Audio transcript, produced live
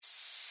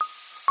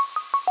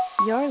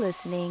You're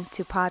listening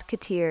to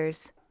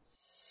Podcateers.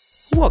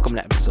 Welcome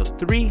to episode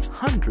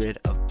 300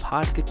 of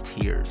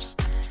Podcateers.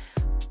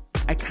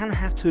 I kind of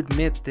have to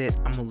admit that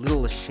I'm a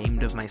little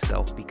ashamed of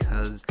myself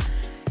because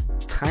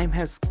time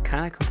has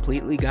kind of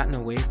completely gotten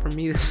away from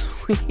me this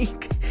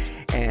week.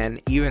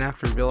 And even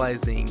after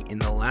realizing in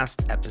the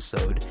last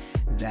episode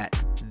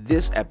that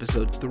this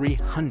episode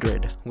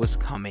 300 was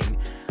coming,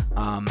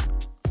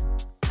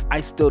 I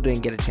still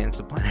didn't get a chance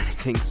to plan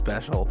anything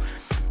special.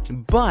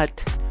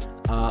 But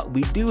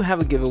we do have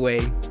a giveaway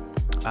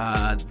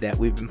that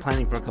we've been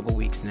planning for a couple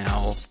weeks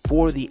now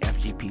for the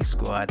FGP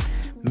squad.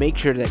 Make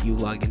sure that you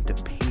log into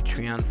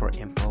Patreon for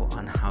info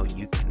on how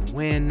you can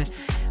win.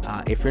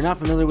 If you're not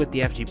familiar with the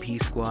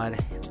FGP squad,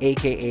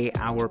 aka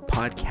our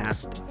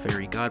podcast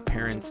fairy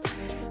godparents,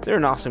 they're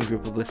an awesome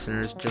group of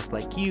listeners just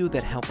like you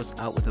that help us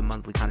out with a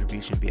monthly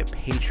contribution via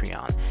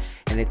Patreon.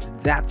 And it's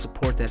that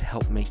support that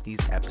helped make these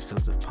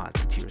episodes of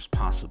Podcateers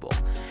possible.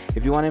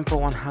 If you want info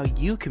on how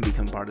you can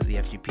become part of the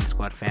FGP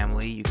squad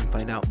family, you can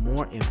find out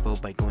more info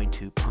by going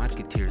to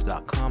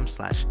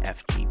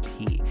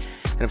podcateers.com/FGP.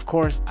 And of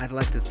course, I'd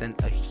like to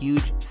send a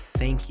huge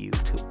thank you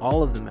to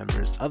all of the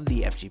members of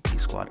the FGP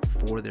squad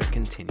for their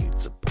continued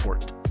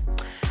support.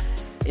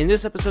 In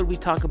this episode, we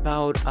talk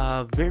about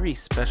a very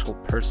special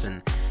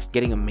person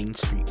getting a Main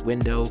Street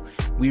window.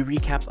 We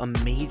recap a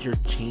major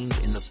change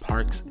in the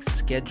park's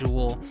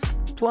schedule.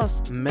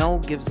 Plus, Mel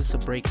gives us a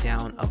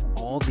breakdown of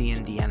all the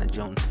Indiana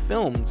Jones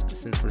films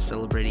since we're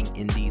celebrating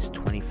Indy's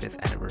 25th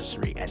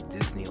anniversary at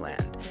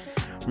Disneyland.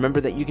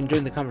 Remember that you can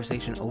join the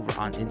conversation over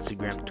on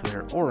Instagram,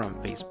 Twitter, or on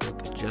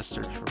Facebook. Just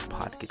search for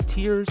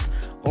Podcateers,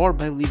 or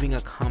by leaving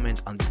a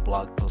comment on the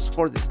blog post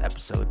for this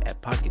episode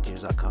at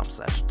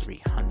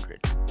podcateers.com/300.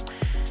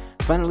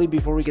 Finally,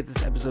 before we get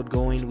this episode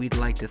going, we'd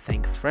like to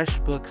thank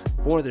FreshBooks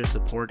for their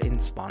support in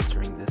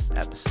sponsoring this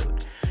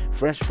episode.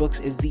 FreshBooks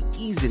is the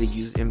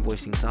easy-to-use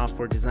invoicing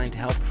software designed to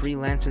help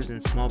freelancers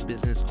and small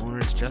business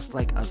owners just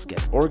like us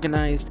get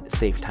organized,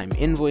 save time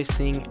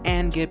invoicing,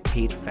 and get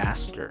paid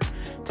faster.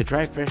 To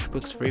try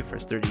FreshBooks free for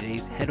 30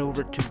 days, head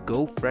over to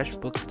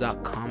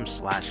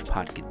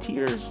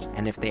gofreshbooks.com/podcateers,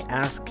 and if they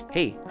ask,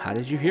 hey, how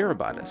did you hear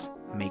about us?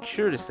 Make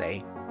sure to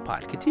say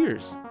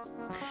Podcateers.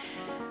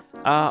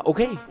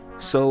 Okay.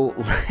 So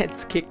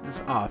let's kick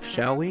this off,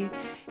 shall we?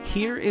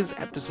 Here is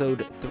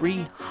episode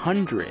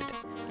 300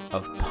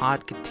 of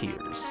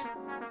Podcateers.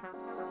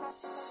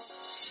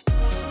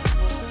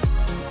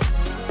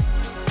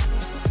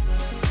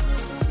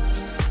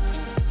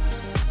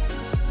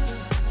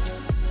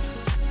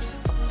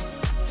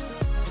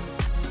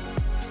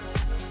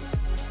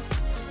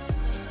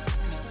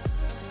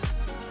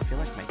 I feel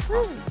like my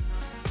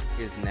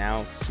coffee is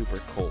now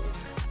super cold.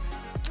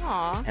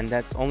 Aww. And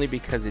that's only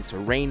because it's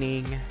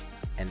raining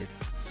and it's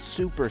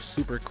super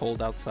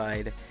cold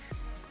outside.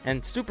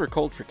 And super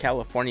cold for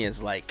California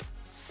is like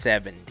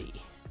 70,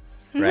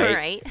 right?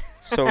 Right.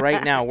 So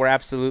right now we're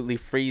absolutely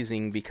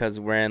freezing because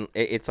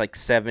it's like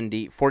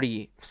 70.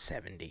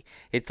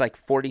 It's like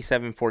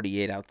 47,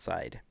 48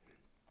 outside.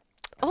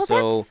 Oh,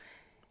 so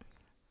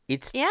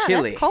it's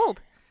chilly. That's cold.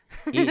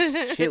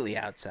 It's chilly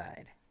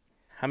outside.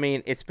 I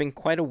mean, it's been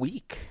quite a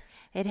week.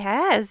 It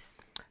has.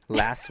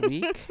 Last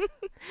week,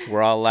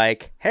 we're all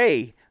like,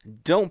 hey,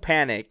 don't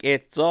panic.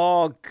 It's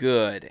all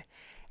good.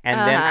 And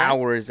then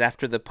hours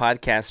after the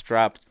podcast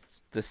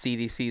drops, the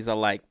CDC's are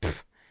like,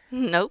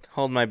 nope.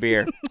 Hold my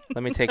beer.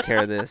 Let me take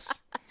care of this.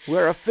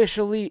 We're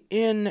officially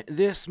in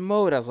this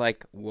mode. I was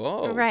like,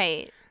 whoa.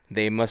 Right.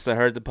 They must have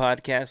heard the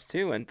podcast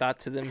too and thought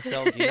to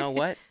themselves, you know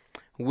what?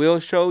 We'll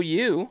show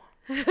you.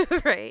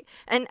 Right.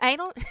 And I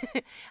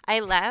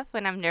laugh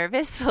when I'm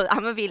nervous, so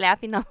I'm going to be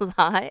laughing a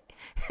lot.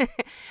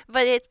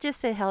 But it's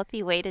just a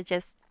healthy way to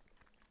just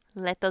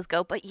let those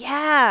go. But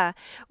yeah,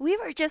 we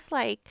were just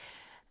like,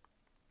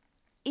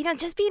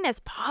 just being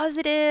as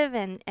positive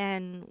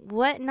and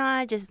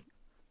whatnot, just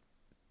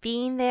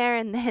being there,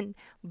 and then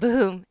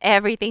boom,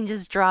 everything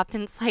just dropped,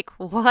 and it's like,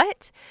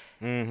 what?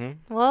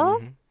 Mm-hmm.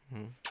 Well,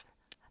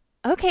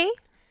 okay.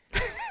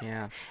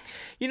 Yeah.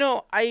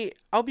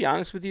 I'll be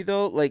honest with you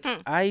though, like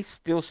I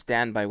still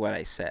stand by what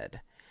I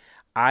said.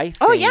 I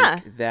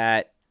think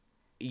that,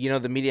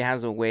 the media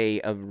has a way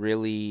of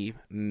really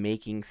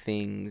making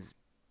things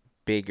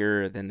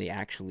bigger than they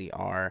actually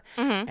are.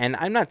 And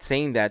I'm not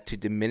saying that to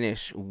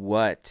diminish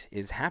what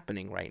is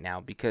happening right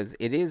now, because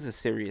it is a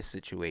serious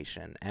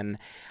situation, and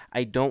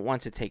I don't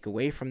want to take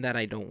away from that.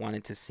 I don't want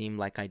it to seem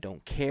like I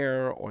don't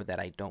care or that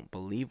I don't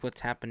believe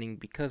what's happening,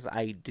 because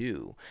I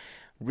do.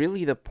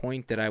 Really, the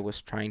point that I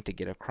was trying to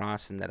get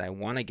across, and that I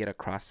want to get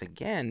across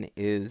again,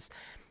 is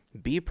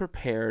be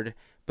prepared,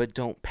 but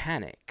don't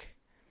panic.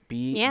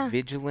 Be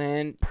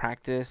vigilant,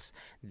 practice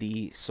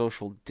the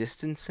social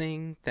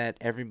distancing that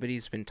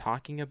everybody's been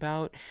talking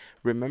about.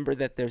 Remember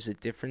that there's a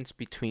difference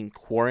between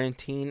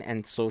quarantine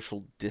and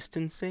social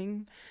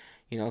distancing.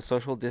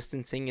 Social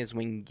distancing is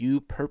when you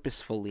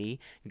purposefully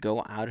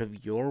go out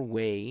of your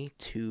way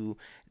to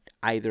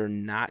either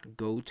not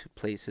go to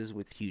places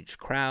with huge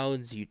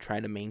crowds. You try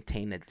to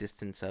maintain a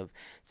distance of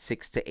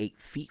 6 to 8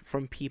 feet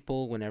from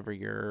people whenever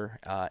you're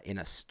in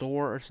a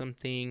store or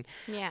something.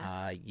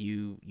 Yeah.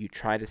 You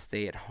try to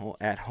stay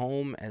at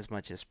home as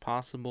much as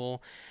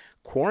possible.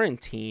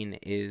 Quarantine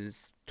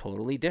is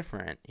totally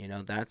different.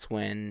 That's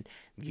when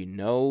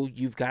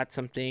you've got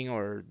something,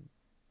 or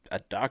a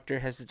doctor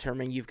has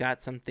determined you've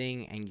got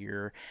something, and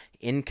you're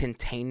in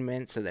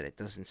containment so that it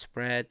doesn't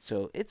spread.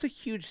 So it's a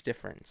huge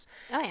difference.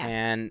 Oh, yeah.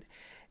 And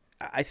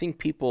I think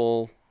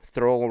people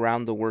throw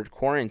around the word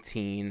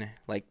quarantine,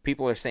 like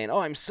people are saying, "Oh,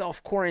 I'm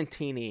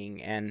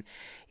self-quarantining," and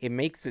it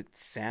makes it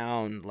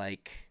sound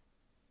like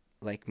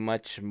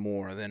much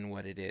more than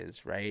what it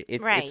is, right?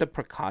 It's a Right.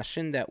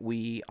 precaution that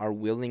we are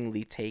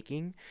willingly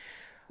taking.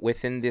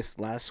 Within this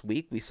last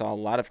week, we saw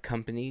a lot of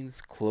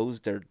companies close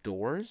their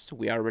doors.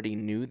 We already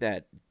knew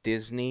that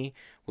Disney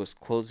was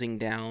closing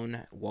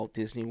down Walt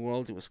Disney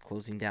World. It was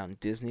closing down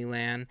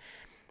Disneyland.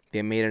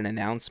 They made an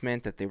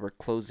announcement that they were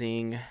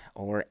closing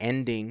or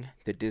ending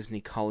the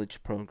Disney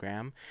College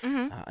program.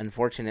 Mm-hmm.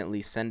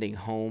 Unfortunately, sending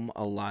home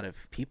a lot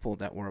of people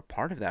that were a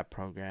part of that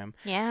program.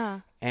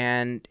 Yeah.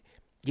 And,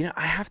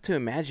 I have to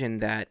imagine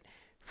that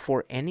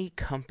for any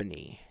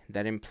company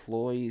that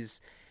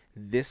employs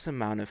this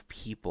amount of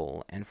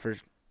people, and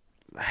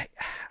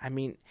I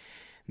mean,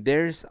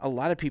 there's a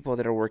lot of people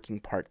that are working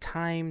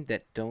part-time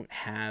that don't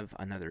have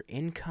another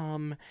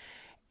income,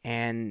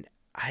 and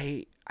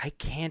I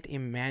can't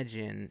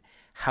imagine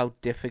how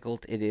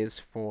difficult it is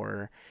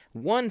for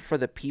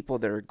the people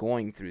that are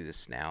going through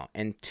this now,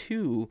 and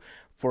two,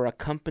 for a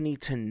company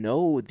to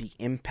know the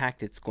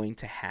impact it's going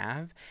to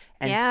have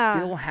and Yeah.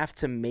 still have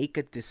to make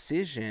a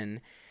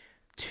decision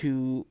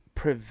to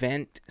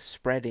prevent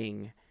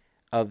spreading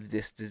of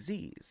this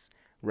disease,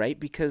 right?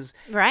 Because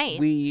Right.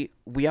 we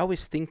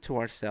always think to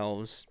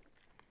ourselves,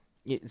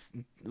 it's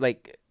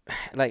like,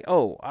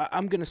 oh,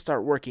 I'm gonna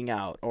start working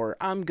out, or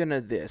I'm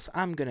gonna this,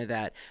 I'm gonna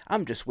that,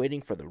 I'm just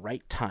waiting for the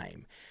right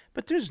time.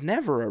 But there's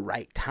never a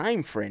right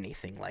time for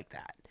anything like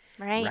that,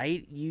 Right.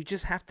 right? You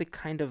just have to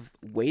kind of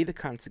weigh the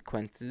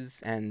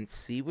consequences and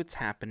see what's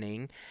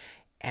happening.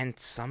 And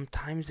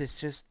sometimes it's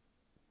just,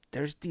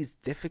 there's these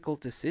difficult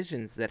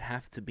decisions that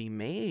have to be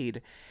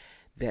made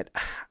that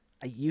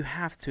you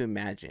have to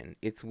imagine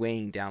it's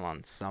weighing down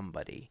on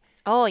somebody.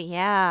 Oh,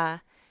 yeah.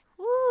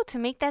 Ooh, to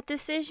make that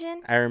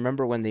decision. I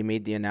remember when they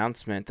made the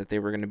announcement that they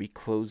were going to be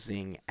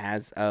closing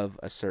as of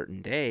a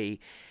certain day,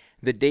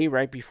 the day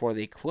right before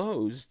they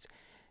closed,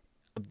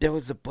 there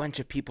was a bunch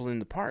of people in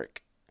the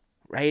park,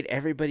 right?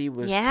 Everybody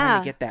was trying to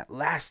Yeah. get that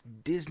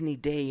last Disney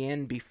day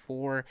in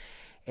before.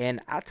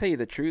 And I'll tell you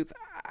the truth,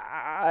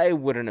 I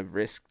wouldn't have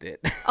risked it.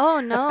 Oh,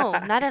 no,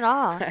 not at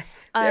all. There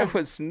Um,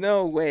 was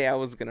no way I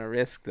was going to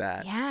risk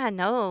that. yeah,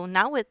 no,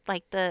 not with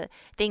like the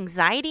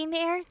anxiety in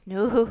there.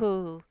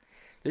 No.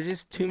 There's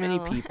just too many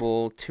No.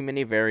 people, too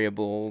many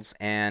variables,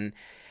 and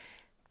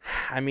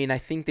I mean, I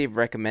think they've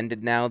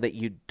recommended now that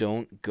you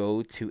don't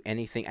go to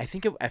anything. I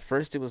think at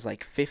first it was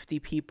like 50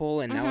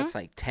 people, and now Mhm. it's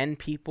like 10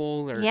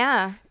 people. Or,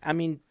 Yeah. I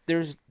mean,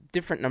 there's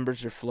different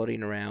numbers are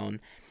floating around.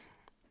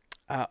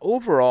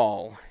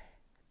 Overall,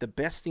 the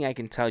best thing I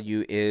can tell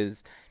you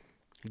is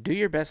do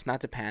your best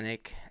not to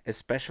panic,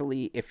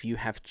 especially if you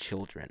have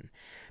children,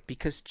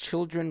 because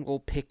children will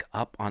pick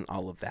up on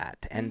all of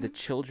that, and the Mhm.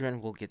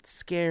 children will get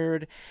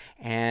scared.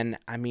 And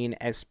I mean,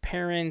 as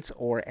parents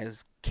or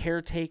as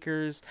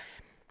caretakers,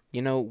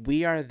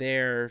 we are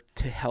there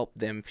to help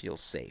them feel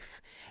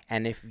safe.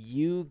 And if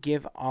you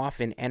give off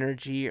an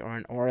energy or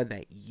an aura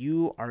that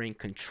you are in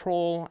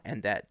control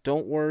and that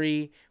don't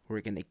worry,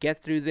 we're going to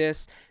get through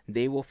this,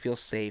 they will feel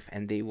safe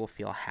and they will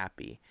feel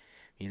happy.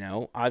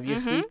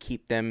 Obviously Mhm.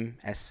 keep them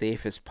as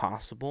safe as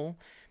possible.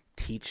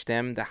 Teach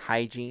them the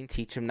hygiene,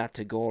 teach them not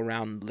to go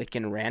around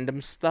licking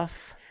random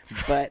stuff.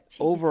 But Jeez.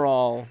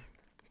 overall,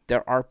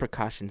 there are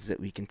precautions that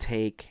we can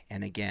take.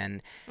 And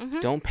again, Mhm.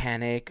 don't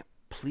panic.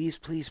 Please,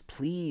 please,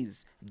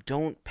 please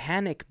don't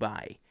panic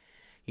buy.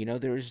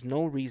 There is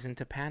no reason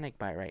to panic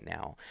buy right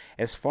now.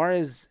 As far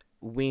as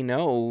we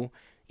know,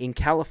 in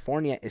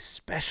California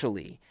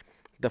especially,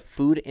 the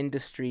food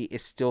industry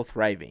is still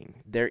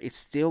thriving. There is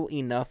still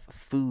enough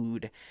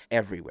food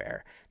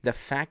everywhere. The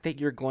fact that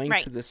you're going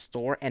Right. to the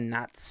store and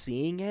not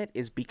seeing it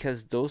is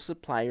because those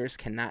suppliers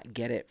cannot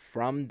get it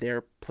from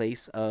their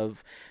place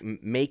of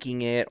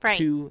making it Right.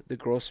 to the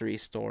grocery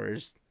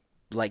stores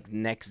like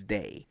next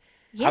day.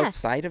 Yeah.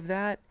 Outside of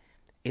that,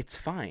 it's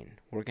fine.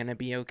 We're going to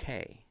be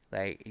okay.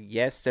 Like,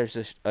 yes,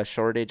 there's a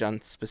shortage on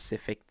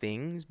specific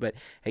things, but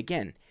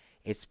again,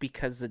 it's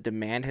because the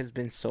demand has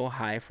been so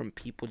high from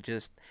people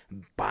just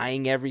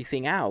buying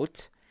everything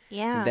out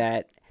Yeah.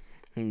 that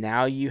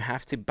now you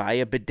have to buy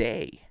a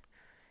bidet,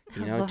 Oh,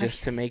 Lord.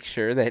 just to make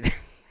sure that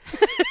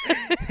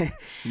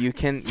you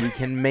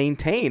can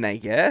maintain, I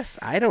guess.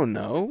 I don't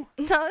know.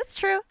 No, it's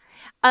true.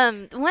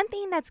 One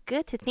thing that's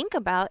good to think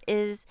about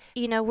is,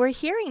 we're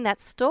hearing that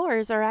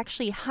stores are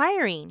actually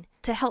hiring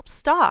to help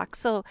stock.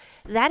 So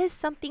that is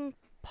something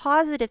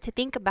positive to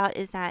think about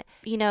is that,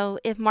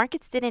 if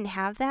markets didn't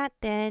have that,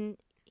 then,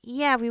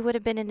 yeah, we would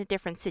have been in a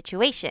different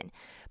situation.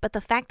 But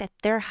the fact that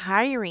they're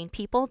hiring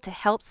people to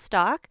help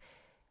stock,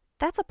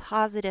 that's a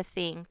positive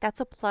thing. That's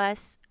a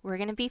plus. We're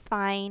going to be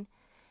fine.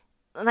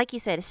 Like you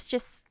said, it's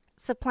just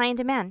supply and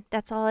demand.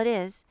 That's all it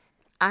is.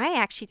 I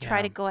actually try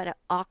Yeah. to go at an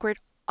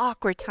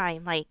awkward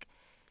time, like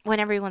when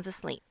everyone's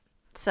asleep.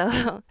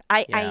 So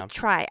I Yeah.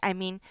 try. I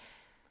mean,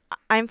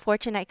 I'm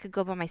fortunate I could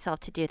go by myself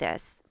to do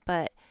this.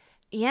 But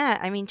yeah,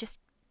 I mean, just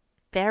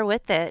bear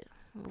with it.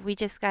 We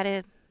just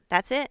gotta,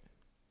 that's it.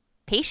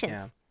 Yeah.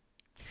 Patience.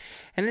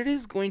 And it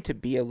is going to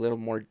be a little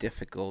more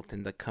difficult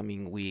in the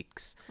coming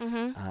weeks,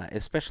 Mm-hmm.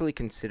 especially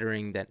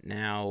considering that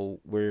now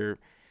we're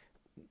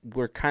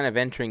kind of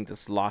entering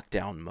this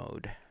lockdown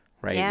mode,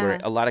 right? Where Yeah.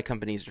 a lot of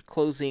companies are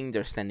closing,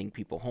 they're sending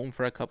people home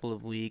for a couple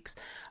of weeks.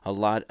 A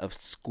lot of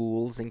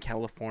schools in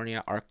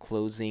California are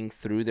closing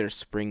through their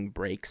spring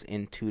breaks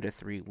in 2 to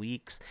 3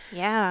 weeks.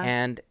 Yeah.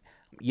 And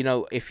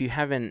if you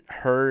haven't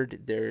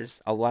heard,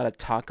 there's a lot of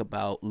talk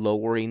about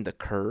lowering the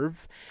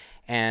curve.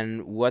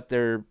 And what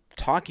they're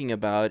talking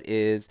about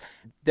is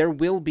there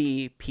will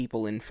be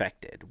people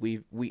infected.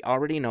 We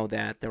already know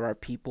that there are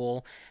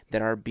people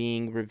that are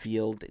being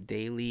revealed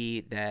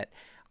daily that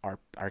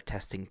are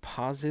testing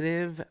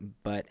positive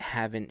but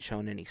haven't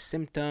shown any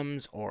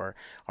symptoms or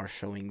are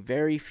showing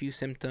very few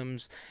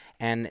symptoms,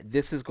 and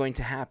this is going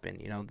to happen.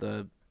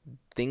 The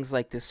things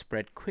like this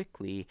spread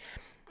quickly,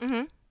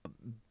 Mm-hmm.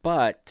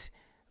 but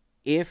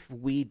if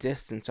we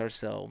distance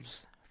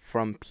ourselves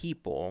from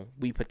people,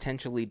 we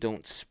potentially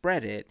don't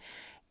spread it.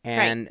 Right.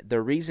 And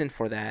the reason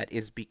for that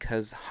is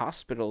because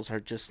hospitals are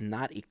just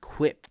not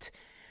equipped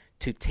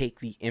to take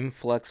the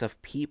influx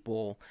of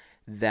people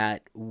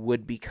that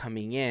would be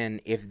coming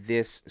in if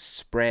this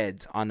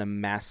spreads on a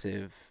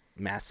massive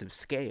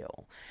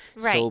scale.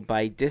 Right. So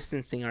by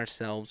distancing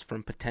ourselves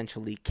from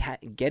potentially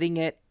getting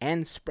it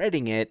and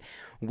spreading it,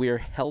 we're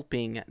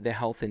helping the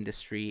health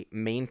industry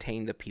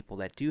maintain the people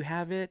that do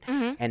have it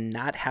Mm-hmm. and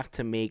not have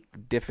to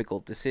make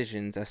difficult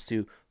decisions as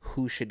to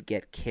who should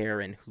get care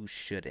and who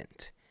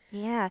shouldn't.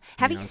 Yeah.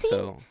 Have you seen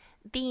So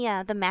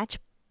the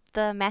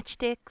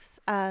matchsticks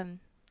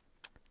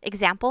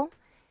example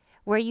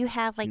where you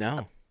have like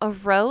no. a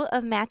row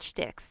of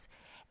matchsticks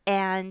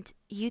and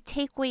you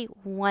take away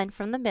one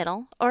from the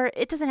middle, or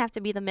it doesn't have to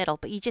be the middle,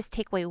 but you just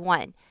take away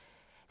one.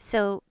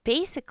 So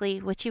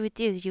basically, what you would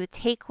do is you would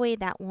take away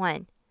that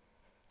one,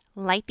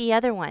 light the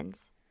other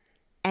ones,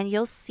 and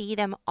you'll see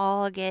them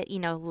all get,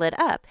 lit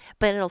up,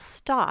 but it'll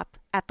stop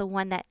at the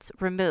one that's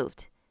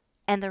removed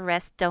and the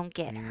rest don't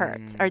get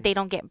hurt or Mm, they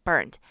don't get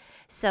burned.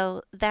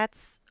 So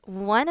that's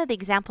one of the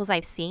examples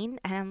I've seen,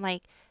 and I'm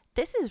like,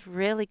 this is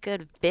really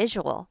good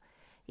visual.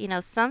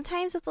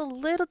 Sometimes it's a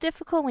little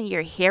difficult when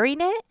you're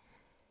hearing it,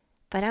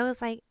 but I was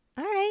like,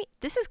 all right,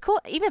 this is cool,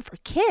 even for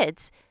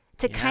kids,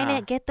 to kind yeah.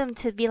 of get them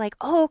to be like,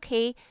 oh,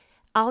 okay,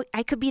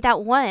 I could be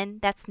that one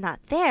that's not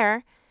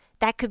there.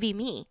 That could be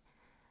me.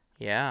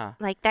 Yeah.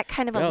 Like that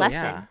kind of a Oh, yeah.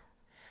 lesson.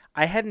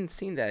 I hadn't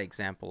seen that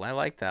example. I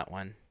like that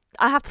one.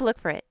 I'll have to look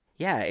for it.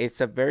 Yeah,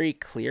 it's a very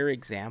clear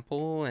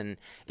example and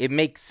it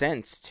makes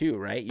sense too,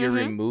 right? You Mm-hmm.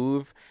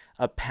 remove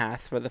a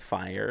path for the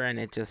fire and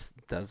it just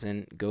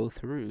doesn't go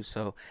through.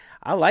 So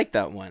I like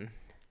that one.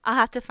 I'll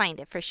have to find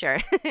it for sure.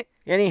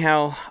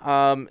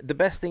 Anyhow, the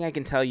best thing I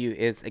can tell you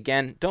is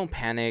again, don't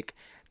panic.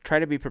 Try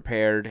to be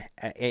prepared,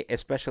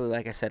 especially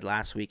like I said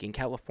last week in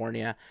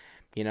California.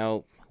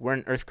 We're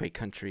an earthquake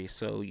country,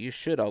 so you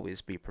should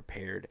always be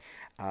prepared.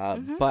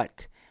 Mm-hmm.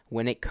 But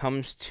when it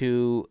comes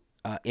to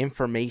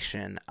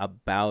information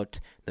about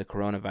the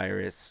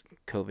coronavirus,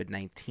 COVID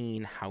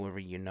 19, however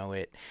you know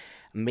it,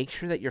 make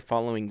sure that you're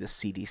following the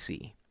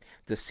CDC.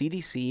 The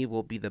CDC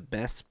will be the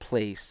best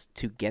place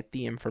to get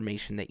the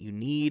information that you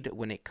need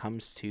when it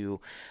comes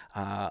to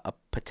a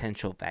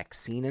potential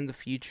vaccine in the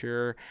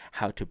future,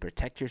 how to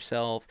protect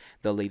yourself,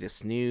 the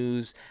latest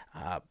news.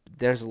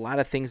 There's a lot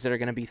of things that are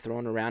going to be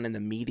thrown around in the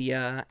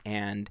media,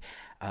 and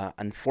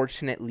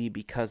unfortunately,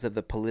 because of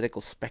the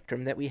political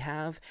spectrum that we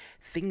have,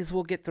 things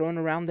will get thrown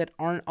around that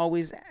aren't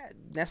always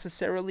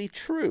necessarily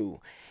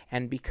true.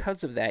 And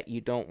because of that,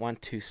 you don't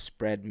want to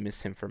spread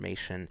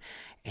misinformation.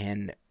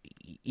 And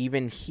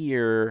even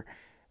here,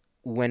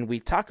 when we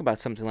talk about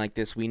something like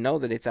this, we know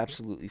that it's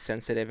absolutely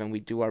sensitive and we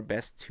do our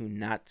best to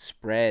not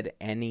spread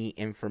any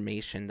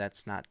information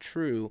that's not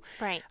true.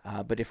 Right.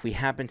 But if we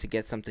happen to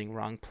get something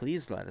wrong,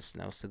 please let us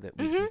know so that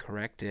we Mm-hmm. can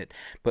correct it.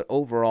 But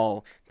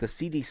overall, the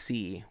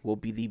CDC will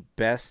be the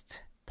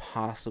best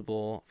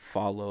possible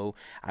follow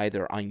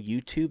either on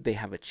YouTube. They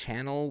have a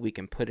channel. We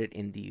can put it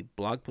in the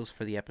blog post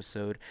for the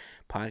episode,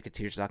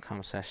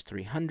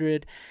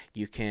 podcateers.com/300.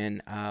 You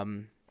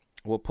can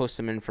we'll post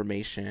some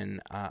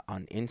information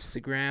on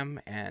Instagram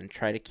and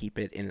try to keep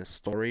it in a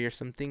story or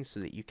something so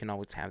that you can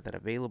always have that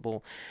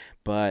available.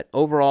 But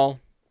overall,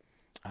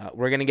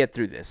 we're going to get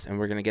through this, and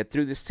we're going to get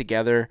through this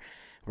together.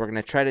 We're going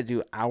to try to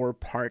do our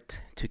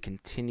part to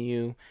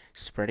continue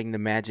spreading the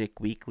magic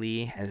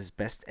weekly as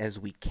best as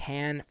we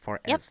can for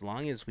Yep. as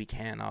long as we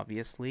can,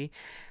 obviously.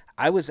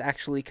 I was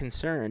actually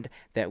concerned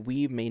that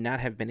we may not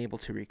have been able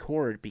to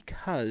record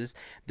because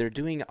they're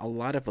doing a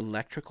lot of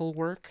electrical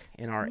work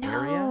in our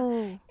area.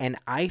 No. And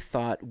I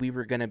thought we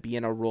were going to be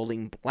in a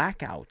rolling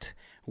blackout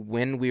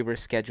when we were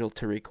scheduled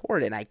to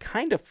record. And I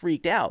kind of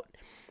freaked out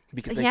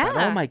because I thought, oh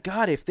Yeah. my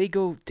God, if they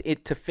go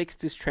to fix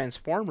this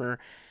transformer,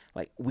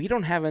 like we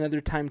don't have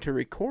another time to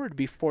record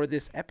before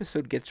this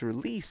episode gets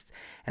released.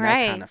 And I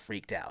kind Right. of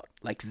freaked out.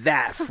 Like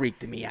that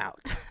freaked me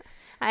out. So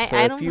I if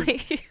don't you blame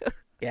you.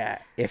 yeah,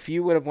 if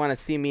you would have wanted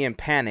to see me in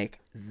panic,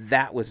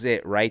 that was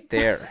it right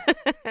there.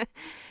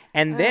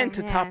 And then Oh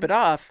to top it man.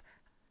 off,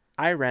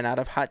 I ran out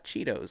of hot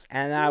Cheetos.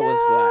 And I was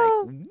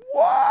No. like,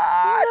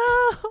 what?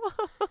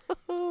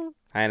 No.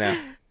 I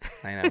know.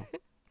 I know.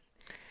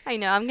 I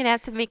know. I'm gonna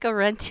have to make a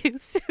run too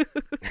soon.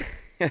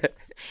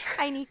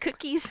 I need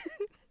cookies.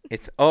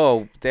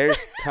 There's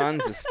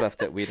tons of stuff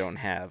that we don't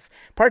have,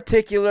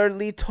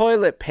 particularly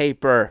toilet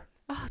paper.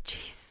 Oh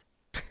jeez.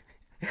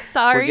 We're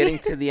Sorry. getting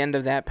to the end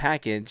of that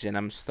package, and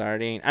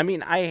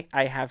I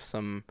have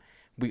some,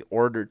 we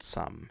ordered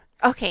some,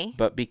 Okay.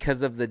 but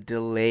because of the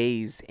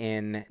delays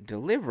in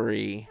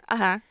delivery,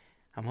 Uh-huh.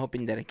 I'm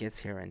hoping that it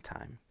gets here in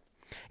time.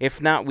 If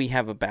not, we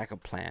have a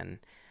backup plan.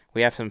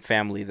 We have some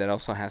family that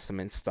also has some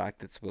in stock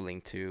that's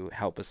willing to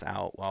help us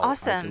out while our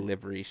Awesome.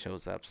 delivery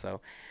shows up.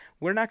 So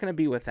we're not going to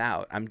be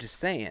without. I'm just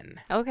saying,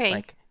 Okay.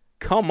 like,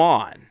 come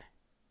on.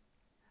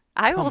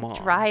 I come will on.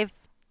 drive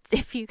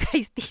if you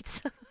guys need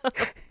some.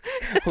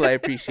 Well, I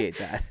appreciate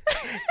that.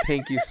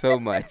 Thank you so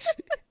much.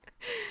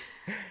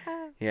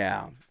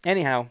 Yeah.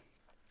 Anyhow,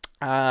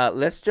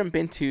 let's jump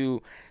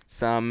into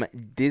some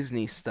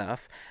Disney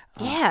stuff.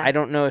 Yeah. I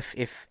don't know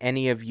if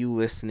any of you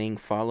listening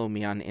follow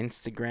me on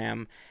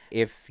Instagram.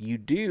 If you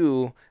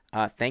do,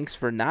 thanks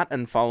for not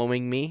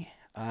unfollowing me.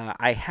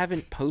 I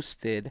haven't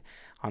posted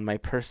on my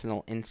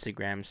personal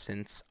Instagram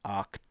since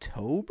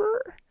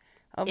October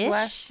of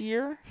last Ish.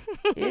 year.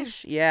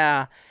 Ish,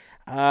 yeah.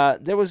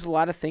 There was a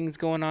lot of things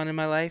going on in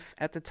my life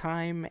at the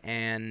time,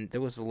 and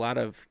there was a lot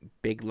of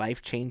big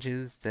life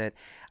changes that,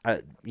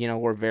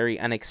 were very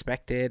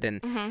unexpected.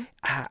 And Mm-hmm.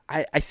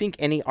 I think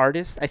any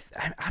artist, I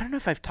don't know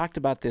if I've talked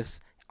about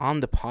this on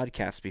the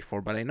podcast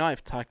before, but I know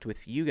I've talked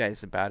with you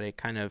guys about it,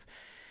 kind of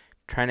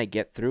trying to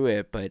get through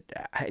it. But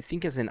I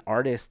think as an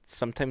artist,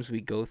 sometimes we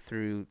go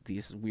through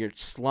these weird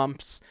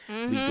slumps. We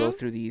go Mm-hmm.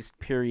 through these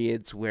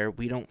periods where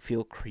we don't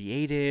feel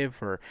creative,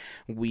 or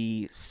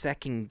we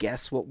second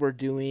guess what we're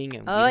doing,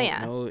 and we Oh don't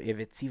yeah. know if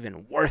it's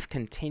even worth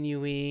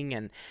continuing.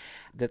 And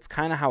that's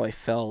kind of how I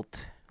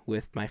felt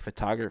with my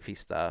photography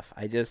stuff.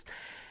 I didn't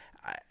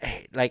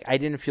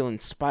feel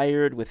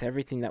inspired with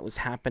everything that was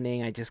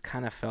happening. I just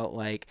kind of felt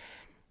like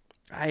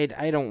I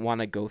don't want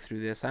to go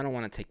through this. I don't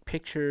want to take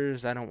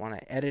pictures. I don't want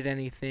to edit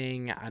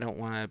anything. I don't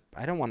want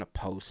to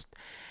post.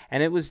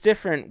 And it was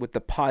different with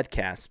the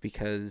podcast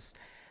because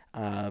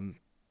I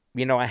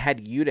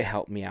had you to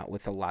help me out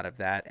with a lot of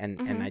that, and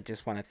Mm-hmm. I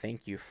just want to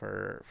thank you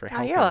for Oh,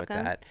 helping you're with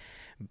welcome. that.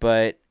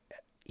 But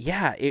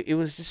yeah, it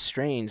was just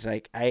strange.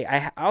 Like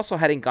I also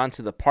hadn't gone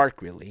to the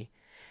park really.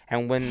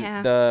 And when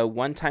Yeah. the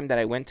one time that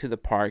I went to the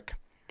park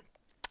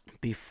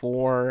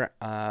before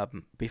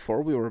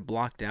we were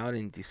blocked out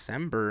in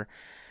December,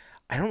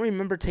 I don't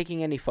remember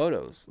taking any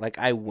photos. Like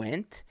I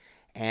went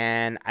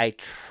and I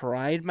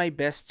tried my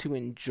best to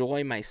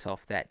enjoy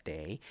myself that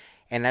day,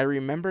 and I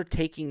remember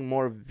taking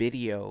more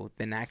video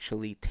than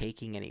actually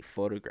taking any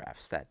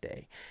photographs that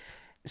day.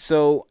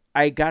 So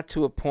I got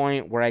to a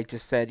point where I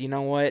just said, you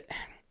know what?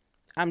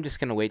 I'm just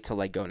going to wait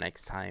till I go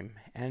next time,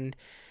 and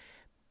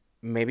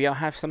maybe I'll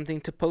have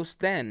something to post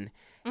then.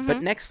 But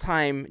Mm-hmm. next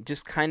time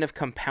just kind of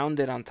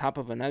compounded on top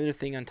of another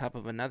thing on top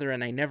of another,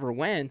 and I never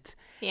went.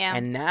 Yeah.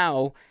 And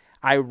now,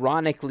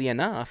 ironically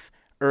enough,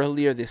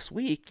 earlier this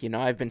week,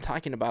 I've been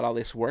talking about all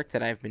this work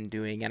that I've been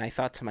doing, and I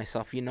thought to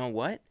myself, you know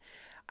what?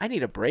 I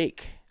need a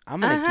break. I'm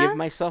going to give Uh-huh.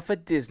 myself a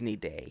Disney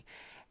day.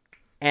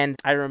 And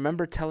I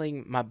remember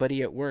telling my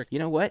buddy at work, you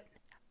know what?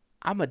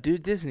 I'm going to do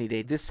Disney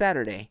day this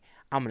Saturday.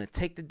 I'm going to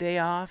take the day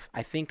off.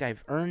 I think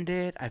I've earned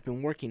it. I've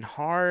been working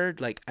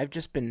hard. Like, I've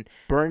just been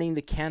burning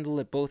the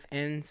candle at both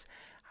ends.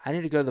 I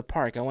need to go to the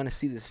park. I want to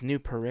see this new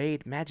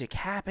parade. Magic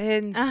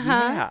happens. Uh-huh.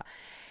 Yeah.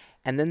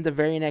 And then the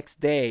very next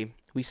day,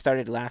 we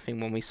started laughing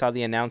when we saw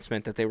the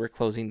announcement that they were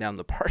closing down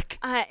the park.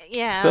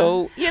 Yeah.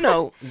 So,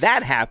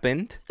 that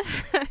happened.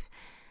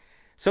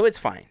 So it's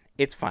fine.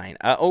 It's fine.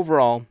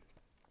 Overall,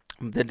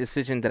 the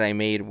decision that I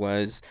made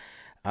was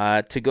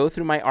to go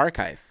through my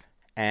archive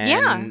and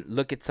Yeah.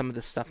 look at some of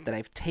the stuff that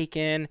I've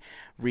taken,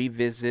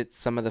 revisit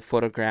some of the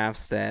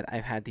photographs that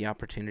I've had the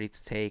opportunity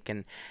to take.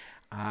 And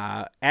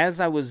as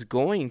I was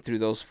going through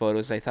those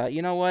photos, I thought,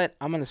 you know what?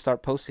 I'm going to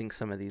start posting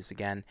some of these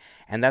again.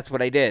 And that's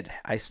what I did.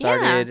 I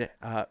started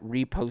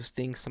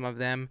reposting some of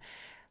them.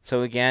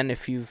 So again,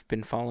 if you've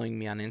been following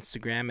me on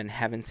Instagram and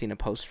haven't seen a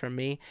post from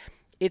me,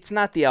 it's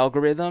not the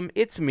algorithm,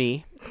 it's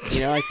me.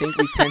 I think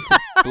we tend to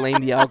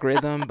blame the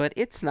algorithm, but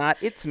it's not.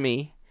 It's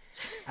me.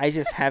 I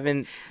just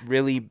haven't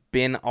really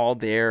been all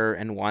there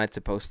and wanted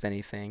to post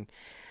anything.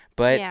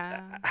 But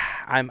Yeah.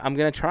 I'm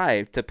going to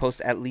try to post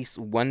at least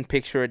one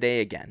picture a day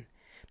again.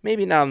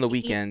 Maybe not on the Y-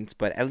 weekends,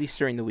 but at least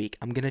during the week,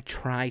 I'm going to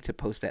try to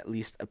post at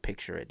least a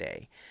picture a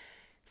day.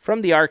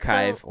 From the So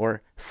archive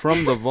or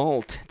from the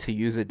vault, to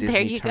use a there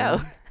Disney you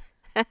go.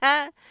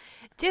 term.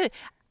 Dude,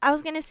 I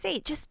was going to say,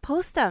 just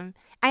post them.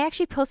 I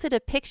actually posted a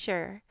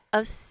picture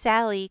of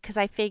Sally because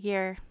I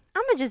figure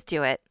I'm going to just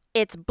do it.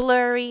 It's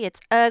blurry, it's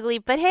ugly,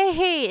 but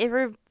hey,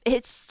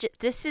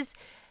 this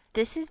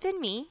has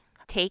been me.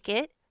 Take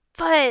it.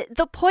 But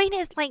the point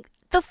is, like,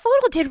 the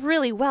photo did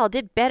really well,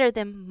 did better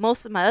than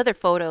most of my other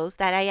photos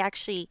that I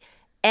actually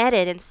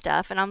edit and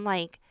stuff. And I'm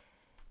like,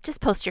 just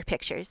post your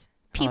pictures.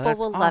 Oh, People that's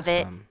will love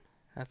it. awesome.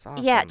 That's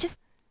Yeah, awesome.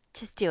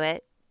 just do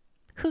it.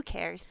 Who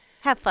cares?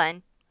 Have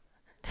fun.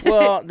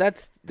 Well,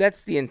 that's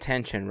the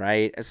intention,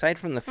 right? Aside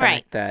from the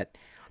Right. fact that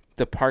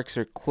the parks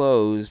are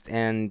closed,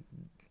 and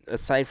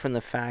aside from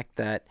the fact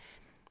that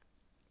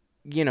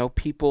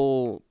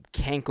people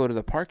can't go to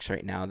the parks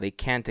right now. They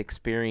can't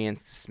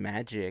experience this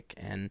magic.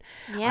 And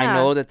I Yeah.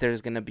 know that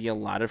there's going to be a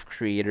lot of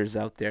creators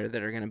out there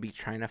that are going to be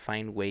trying to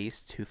find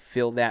ways to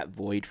fill that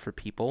void for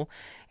people.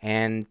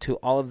 And to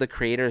all of the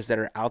creators that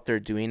are out there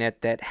doing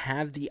it, that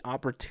have the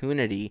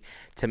opportunity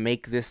to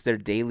make this their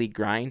daily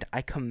grind,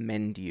 I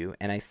commend you.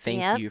 And I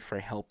thank Yep. you for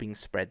helping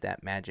spread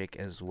that magic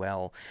as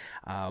well.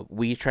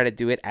 We try to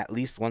do it at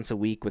least once a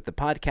week with the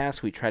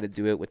podcast. We try to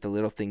do it with the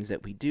little things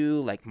that we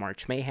do, like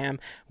March Mayhem,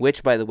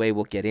 which, by the way,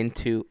 we'll get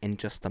into in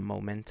just a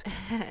moment.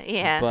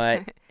 Yeah.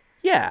 But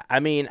yeah, I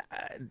mean,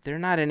 they're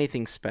not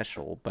anything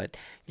special, but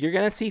you're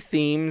going to see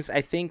themes.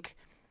 I think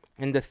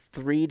in the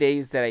 3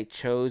 days that I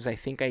chose, I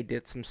think I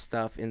did some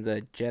stuff in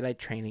the Jedi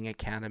Training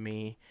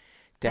Academy,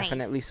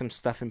 definitely Nice. some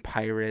stuff in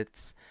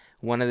Pirates.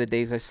 One of the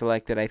days I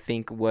selected, I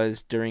think,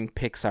 was during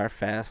Pixar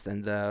Fest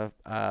and the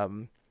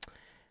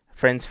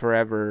Friends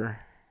Forever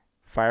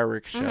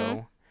fireworks Mhm.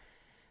 show.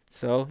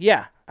 So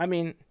yeah, I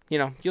mean,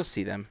 you'll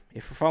see them.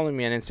 If you're following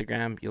me on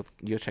Instagram,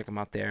 you'll check them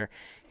out there.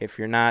 If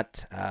you're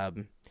not,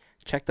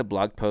 check the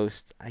blog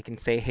post. I can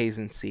say Haze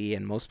and C,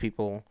 and most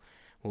people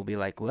will be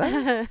like,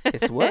 "What?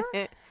 It's what?"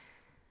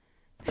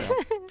 So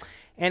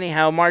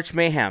anyhow, March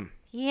Mayhem.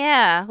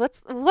 Yeah. What?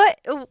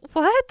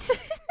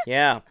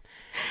 Yeah,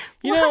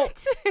 you know,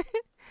 What?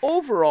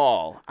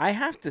 overall, I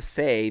have to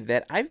say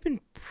that I've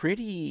been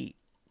pretty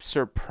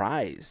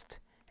surprised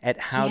at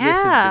how this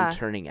has been Yeah.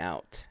 turning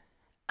out.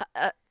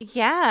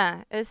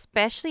 Yeah,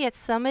 especially at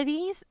some of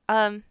these.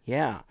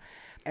 Yeah.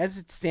 As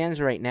it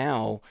stands right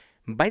now,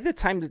 by the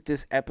time that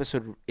this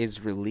episode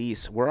is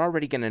released, we're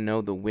already going to know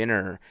the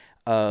winner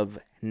of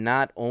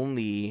not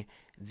only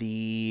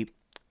the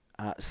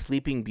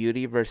Sleeping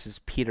Beauty versus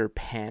Peter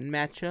Pan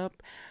matchup,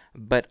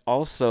 but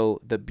also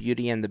the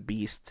Beauty and the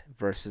Beast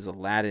versus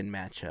Aladdin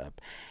matchup.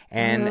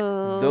 And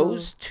Oh.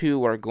 those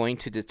two are going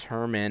to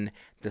determine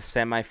the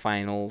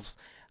semifinals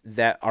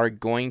that are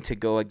going to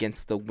go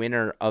against the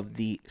winner of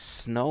the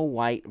Snow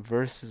White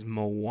versus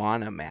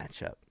Moana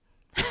matchup.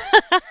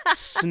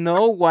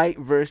 Snow White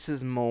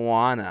versus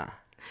Moana.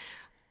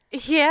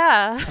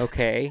 Yeah.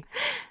 Okay,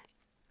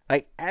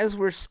 like as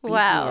we're speaking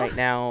Wow. right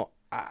now,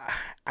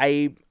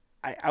 I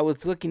I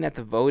was looking at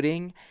the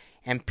voting,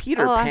 and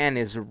Peter Oh, Pan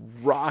is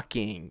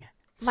rocking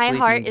my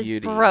heart Sleeping is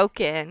Beauty.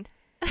 broken.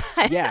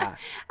 Yeah,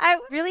 I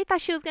really thought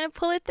she was going to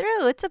pull it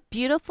through. It's a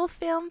beautiful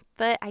film,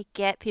 but I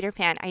get Peter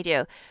Pan. I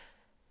do.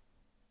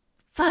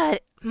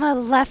 But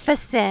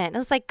Maleficent. I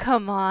was like,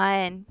 come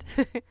on.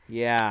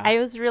 yeah, I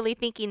was really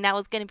thinking that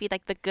was going to be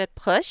like the good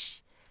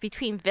push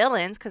between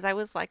villains because I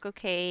was like,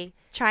 okay,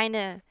 trying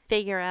to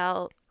figure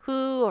out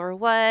who or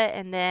what,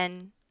 and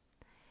then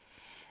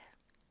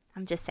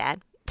I'm just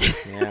sad.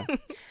 yeah.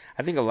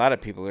 I think a lot of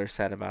people are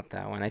sad about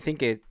that one. I think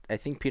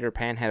Peter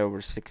Pan had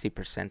over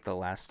 60% the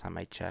last time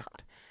I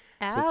checked.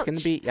 So it's gonna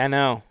Ouch. be, I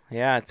know,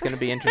 yeah, it's gonna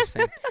be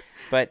interesting.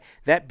 But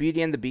that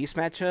Beauty and the Beast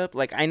matchup,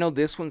 like I know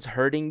this one's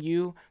hurting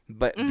you,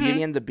 but Beauty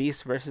Mhm. and the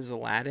Beast versus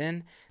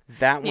Aladdin,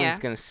 that one's Yeah.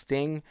 gonna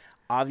sting.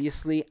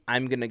 Obviously,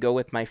 I'm gonna go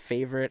with my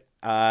favorite.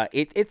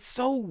 It's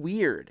so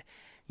weird,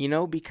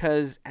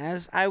 because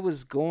as I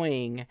was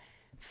going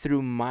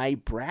through my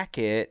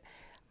bracket,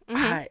 Mhm.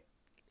 I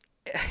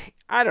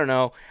I don't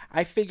know.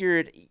 I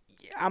figured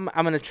I'm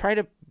gonna try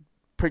to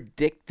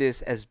predict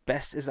this as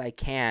best as I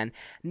can,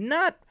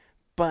 not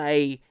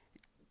by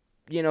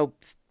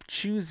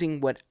choosing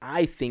what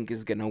I think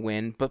is gonna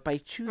win, but by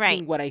Right.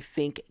 choosing what I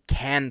think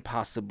can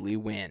possibly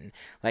win.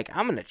 Like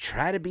I'm gonna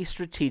try to be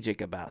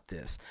strategic about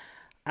this.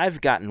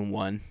 I've gotten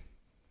one,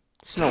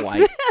 Snow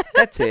White.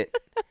 That's it.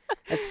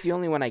 That's the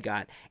only one I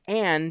got,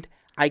 and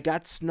I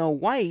got Snow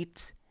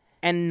White,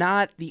 and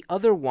not the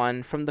other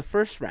one from the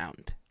first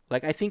round.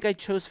 Like I think I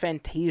chose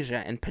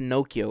Fantasia, and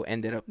Pinocchio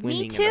ended up Me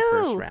winning in the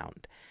first too.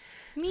 round.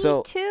 Me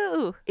So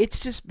too. it's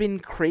just been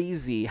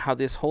crazy how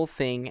this whole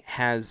thing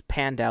has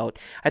panned out.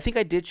 I think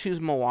I did choose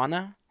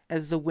Moana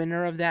as the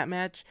winner of that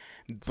match,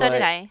 So did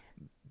but I.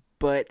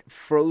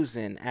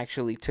 Frozen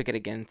actually took it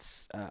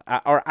against,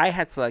 or I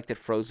had selected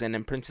Frozen,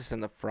 and Princess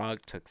and the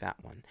Frog took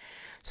that one.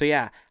 So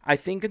yeah, I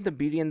think in the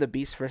Beauty and the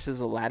Beast versus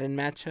Aladdin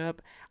matchup,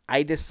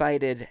 I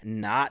decided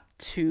not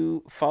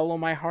to follow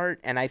my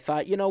heart, and I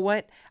thought, you know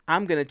what?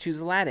 I'm going to choose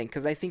Aladdin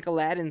because I think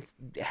Aladdin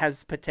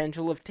has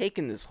potential of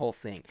taking this whole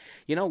thing.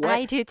 You know what?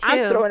 I do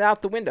I'm too. throwing it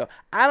out the window.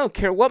 I don't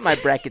care what my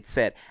bracket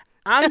said.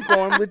 I'm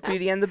going with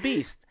Beauty and the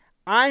Beast.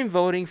 I'm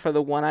voting for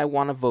the one I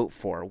want to vote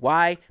for.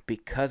 Why?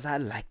 Because I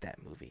like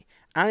that movie.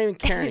 I don't even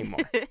care anymore.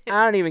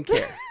 I don't even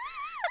care.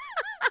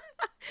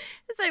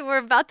 It's like we're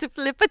about to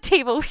flip a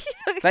table.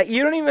 Like,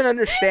 you don't even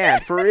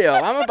understand, for real.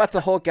 I'm about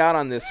to Hulk out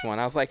on this one.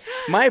 I was like,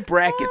 my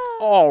bracket's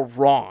all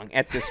wrong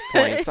at this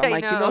point. So I'm I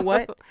like, you know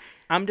what? know.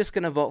 I'm just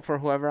going to vote for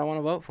whoever I want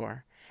to vote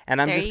for.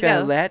 And I'm There just you going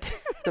to go. let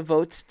the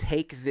votes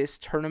take this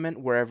tournament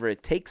wherever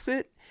it takes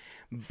it.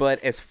 But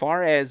as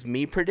far as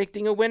me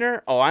predicting a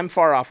winner, oh, I'm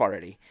far off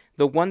already.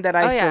 The one that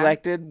I Oh, yeah.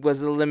 selected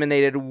was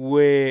eliminated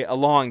a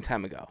long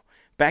time ago.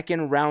 Back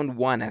in round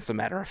 1, as a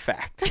matter of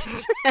fact.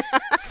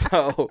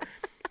 So,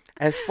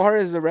 as far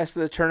as the rest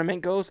of the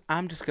tournament goes,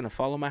 I'm just going to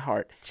follow my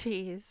heart.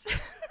 Jeez.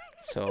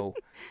 So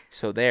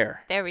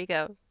there. There we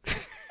go.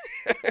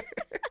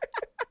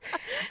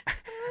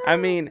 I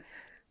mean,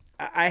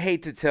 I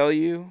hate to tell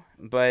you,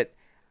 but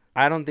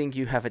I don't think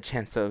you have a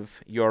chance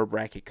of your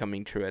bracket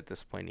coming true at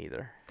this point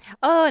either.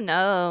 Oh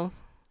no.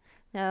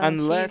 No,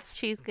 Unless,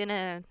 she's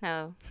gonna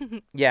no.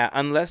 yeah,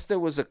 unless there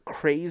was a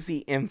crazy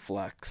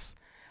influx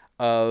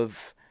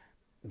of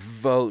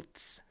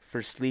votes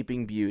for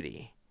Sleeping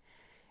Beauty,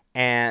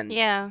 and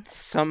Yeah.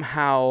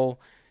 somehow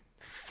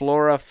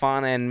Flora,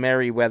 Fauna, and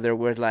Merryweather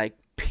were like,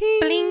 ping,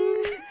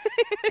 Bling.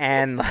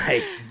 and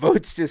like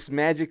votes just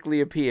magically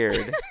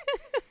appeared.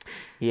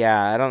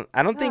 Yeah,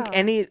 I don't think Oh.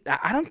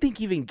 I don't think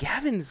even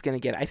Gavin's gonna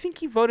get it. I think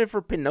he voted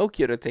for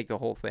Pinocchio to take the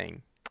whole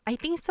thing. I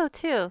think so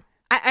too.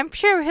 I'm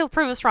sure he'll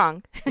prove us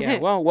wrong. Yeah,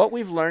 well, what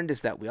we've learned is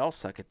that we all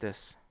suck at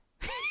this.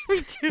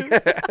 Me too.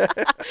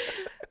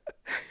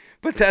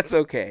 But that's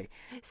okay.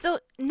 So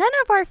none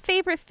of our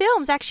favorite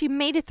films actually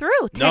made it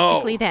through,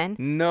 technically then.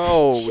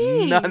 No,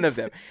 Jeez. none of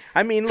them.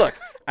 I mean, look,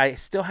 I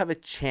still have a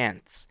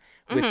chance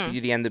with Mhm.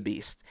 Beauty and the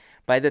Beast.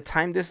 By the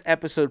time this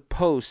episode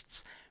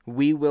posts,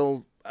 we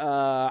will,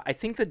 I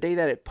think the day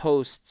that it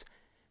posts,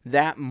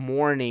 that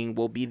morning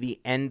will be the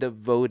end of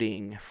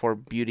voting for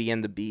Beauty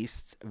and the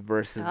Beast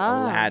versus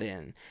Oh.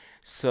 Aladdin.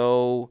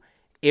 So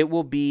it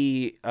will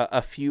be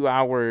a few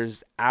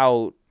hours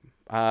out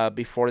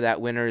before that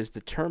winner is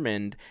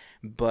determined.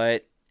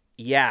 But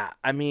yeah,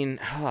 I mean,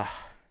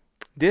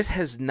 this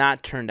has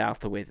not turned out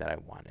the way that I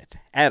wanted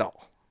at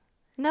all.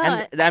 No,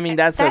 And I mean,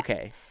 that's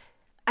okay.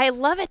 I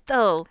love it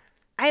though.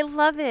 I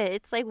love it.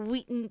 It's like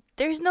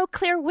there's no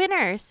clear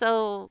winner,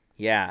 so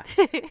Yeah.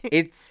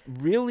 It's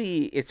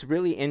really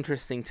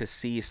interesting to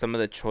see some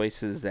of the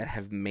choices that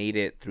have made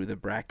it through the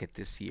bracket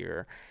this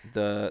year.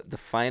 The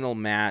final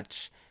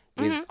match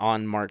is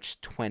on March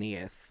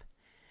 20th,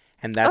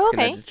 and that's Oh,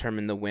 going okay. to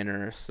determine the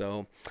winner.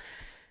 So,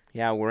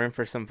 yeah, we're in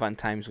for some fun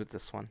times with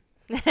this one.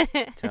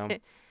 So,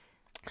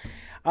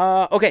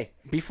 okay,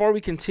 before we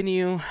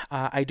continue,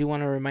 I do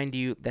want to remind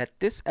you that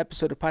this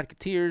episode of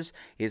Podcateers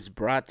is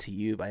brought to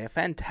you by a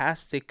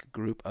fantastic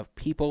group of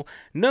people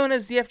known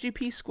as the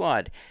FGP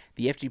Squad.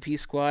 The FGP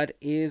Squad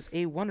is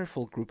a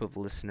wonderful group of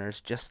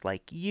listeners just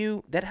like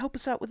you that help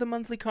us out with a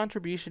monthly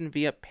contribution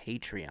via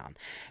Patreon.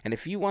 And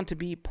if you want to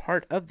be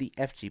part of the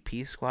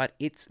FGP Squad,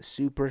 it's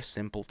super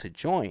simple to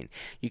join.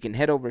 You can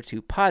head over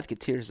to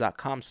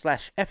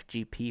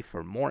podcateers.com/FGP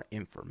for more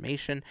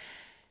information.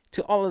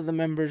 To all of the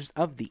members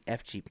of the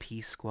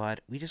FGP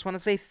Squad, we just want to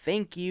say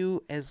thank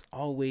you, as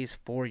always,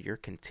 for your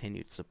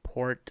continued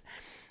support.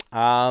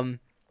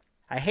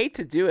 I hate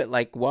to do it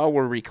like while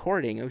we're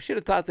recording. We should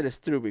have thought this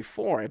through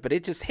before, but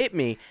it just hit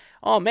me.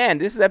 Oh man,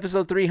 this is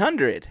episode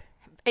 300.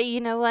 You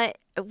know what?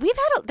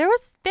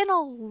 Been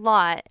a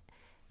lot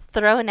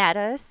thrown at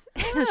us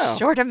in Oh. a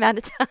short amount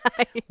of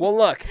time. Well,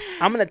 look,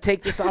 I'm going to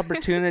take this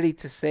opportunity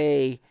to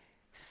say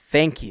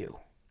thank you.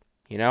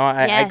 You know,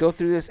 I go Yes.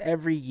 through this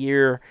every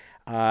year.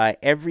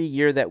 Every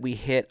year that we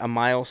hit a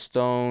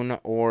milestone,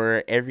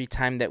 or every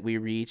time that we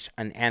reach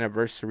an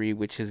anniversary,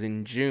 which is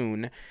in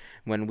June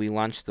when we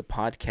launched the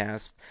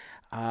podcast,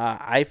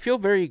 I feel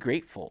very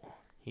grateful.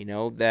 You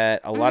know,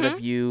 that a lot of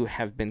you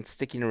have been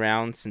sticking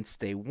around since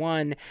day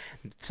one.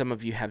 Some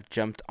of you have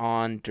jumped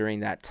on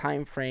during that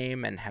time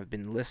frame and have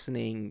been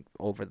listening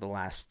over the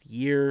last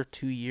year,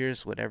 2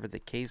 years, whatever the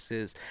case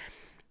is.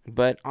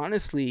 But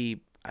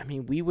honestly, I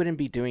mean, we wouldn't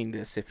be doing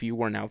this if you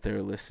weren't out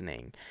there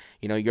listening.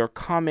 You know, your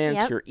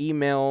comments, Yep. your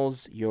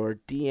emails, your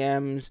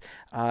DMs,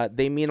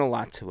 they mean a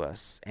lot to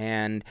us.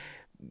 And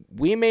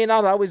we may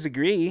not always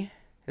agree,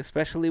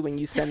 especially when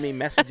you send me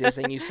messages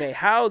and you say,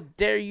 how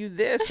dare you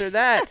this or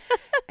that?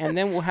 And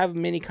then we'll have a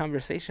mini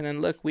conversation. And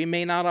look, we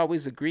may not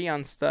always agree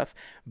on stuff,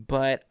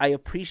 but I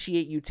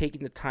appreciate you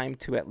taking the time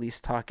to at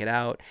least talk it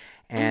out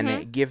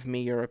and give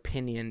me your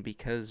opinion,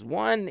 because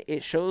one,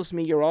 it shows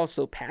me you're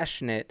also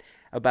passionate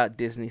about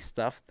Disney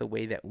stuff the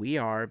way that we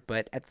are,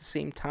 but at the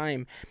same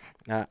time,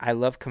 I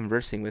love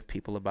conversing with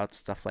people about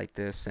stuff like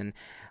this. And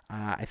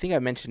I think I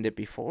mentioned it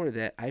before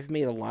that I've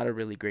made a lot of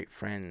really great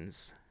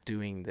friends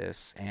doing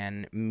this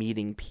and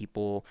meeting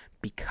people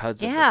because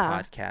of the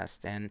Yeah.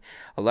 podcast. And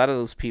a lot of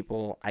those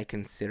people I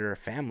consider a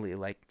family,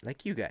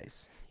 like you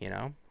guys,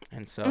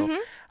 And so Mhm.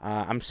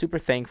 I'm super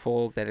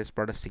thankful that it's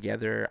brought us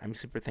together. I'm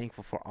super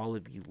thankful for all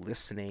of you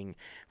listening,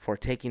 for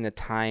taking the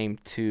time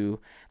to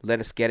let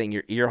us get in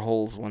your ear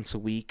holes once a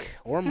week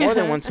or more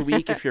than once a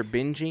week if you're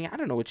binging. I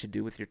don't know what you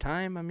do with your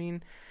time. I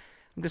mean,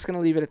 I'm just going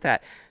to leave it at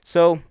that.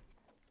 So,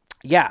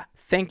 yeah,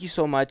 thank you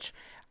so much.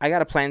 I got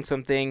to plan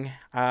something.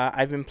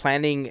 I've been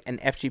planning an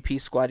FGP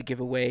squad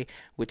giveaway,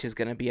 which is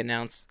going to be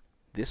announced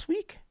this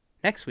week.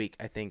 Next week,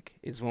 I think,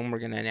 is when we're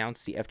going to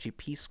announce the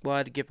FGP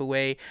squad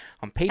giveaway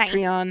on Nice.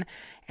 Patreon.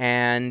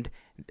 And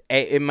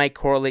it might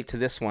correlate to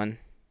this one.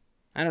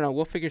 I don't know.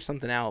 We'll figure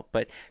something out.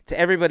 But to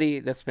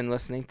everybody that's been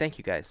listening, thank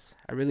you guys.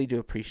 I really do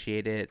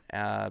appreciate it.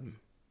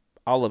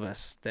 All of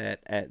us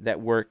that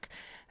work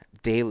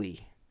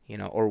daily,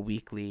 or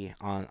weekly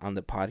on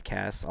the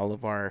podcast, all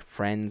of our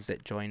friends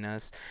that join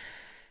us.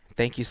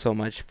 Thank you so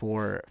much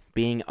for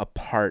being a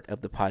part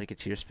of the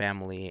Podcateers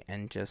family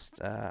and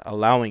just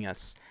allowing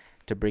us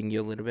to bring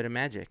you a little bit of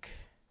magic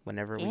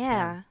whenever we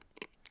can.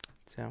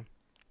 Yeah.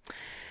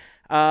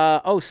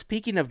 So,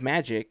 speaking of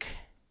magic,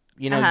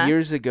 Uh-huh.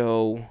 years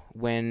ago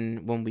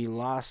when we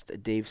lost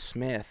Dave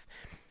Smith,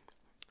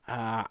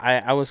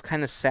 I was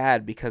kind of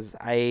sad because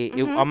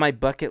Mhm. on my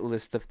bucket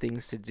list of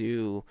things to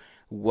do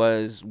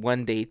was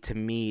one day to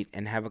meet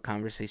and have a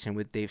conversation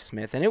with Dave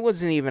Smith. And it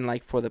wasn't even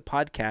like for the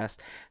podcast,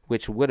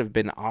 which would have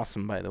been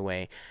awesome, by the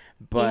way.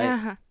 But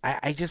Yeah.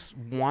 I just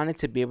wanted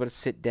to be able to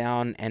sit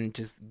down and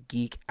just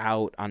geek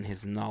out on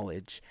his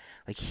knowledge.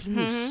 Like, he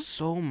knew Mhm.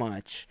 so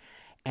much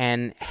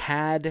and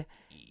had,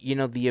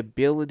 the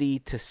ability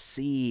to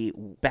see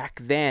back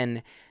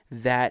then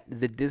that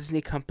the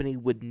Disney company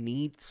would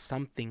need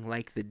something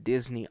like the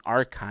Disney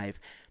Archive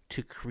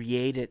to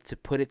create it, to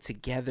put it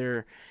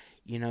together,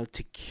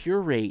 to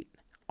curate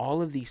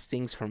all of these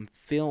things from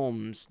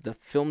films, the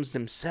films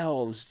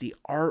themselves, the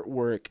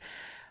artwork.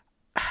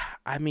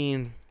 I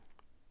mean,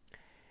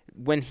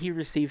 when he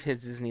received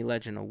his Disney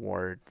Legend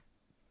Award,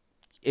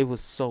 it was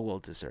so well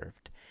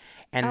deserved.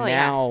 And Oh, yes.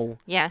 now to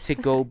Yes.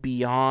 go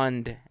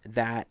beyond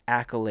that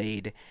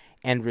accolade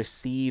and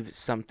receive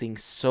something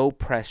so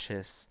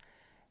precious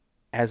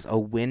as a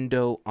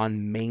window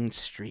on Main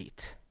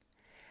Street.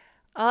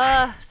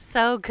 Oh,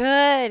 so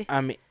good.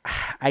 I mean,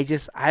 I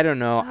don't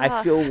know. I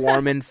Oh. feel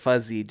warm and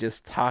fuzzy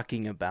just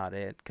talking about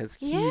it because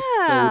he so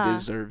Yeah.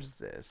 deserves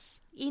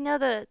this.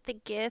 The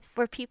gifts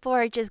where people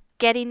are just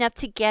getting up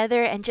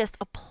together and just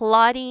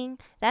applauding.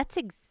 That's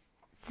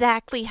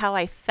exactly how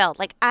I felt.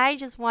 Like I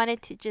just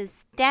wanted to just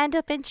stand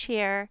up and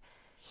cheer.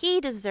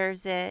 He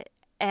deserves it,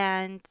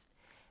 and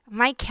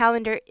my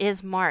calendar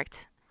is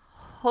marked.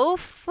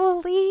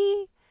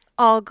 Hopefully,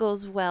 all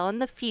goes well in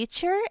the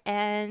future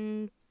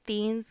and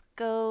things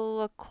go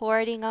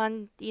according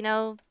on,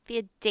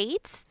 the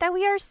dates that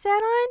we are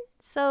set on.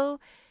 So,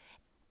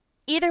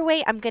 either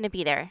way, I'm going to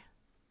be there.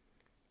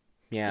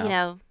 You Yeah.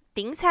 know,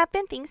 things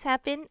happen.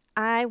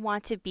 I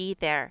want to be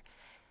there.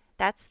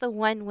 That's the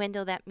one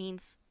window that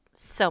means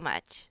so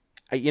much.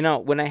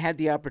 When I had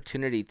the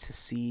opportunity to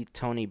see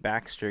Tony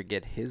Baxter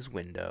get his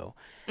window,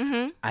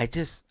 Mhm.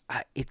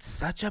 it's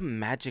such a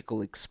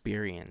magical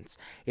experience.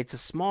 It's a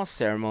small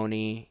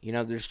ceremony.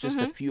 There's just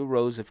a Mhm. few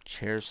rows of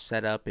chairs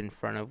set up in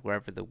front of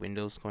wherever the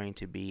window's going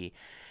to be.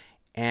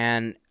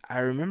 And I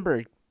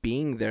remember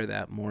being there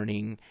that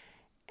morning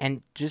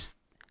and just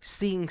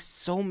seeing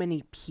so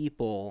many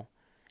people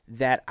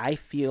that I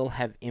feel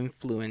have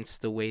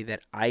influenced the way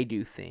that I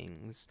do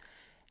things,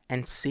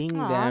 and seeing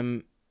Aw.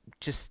 them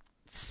just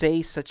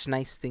say such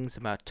nice things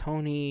about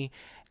Tony,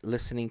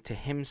 listening to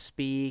him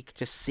speak,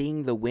 just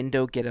seeing the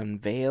window get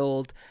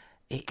unveiled.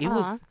 It Aw.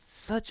 was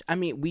such, I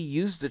mean, we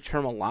use the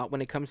term a lot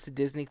when it comes to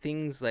Disney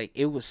things. Like,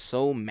 it was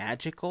so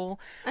magical.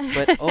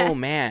 But oh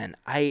man,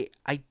 I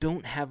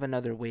don't have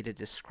another way to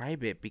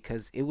describe it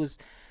because it was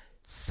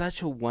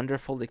such a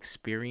wonderful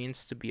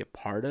experience to be a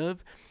part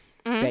of.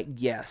 Mhm. That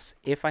yes,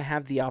 if I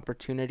have the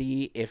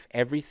opportunity, if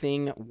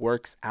everything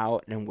works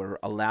out and we're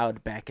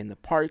allowed back in the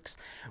parks,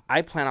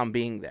 I plan on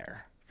being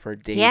there for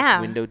Dave's Yeah.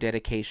 window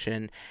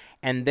dedication.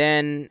 And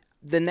then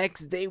the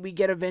next day we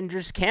get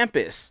Avengers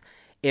Campus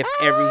if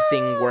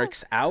everything Ah!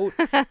 works out.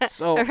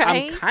 So I'm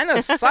Right? kind of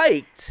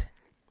psyched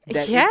that it's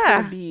going to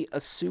Yeah. be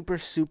a super,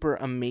 super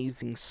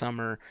amazing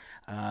summer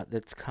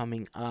that's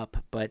coming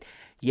up. But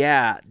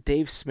yeah,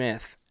 Dave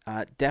Smith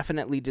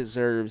definitely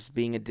deserves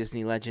being a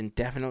Disney legend,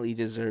 definitely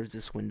deserves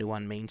this window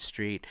on Main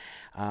Street.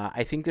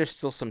 I think there's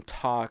still some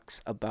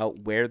talks about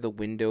where the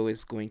window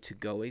is going to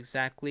go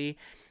exactly.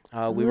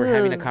 We were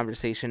having a Ooh.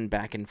 conversation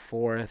back and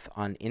forth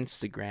on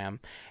Instagram,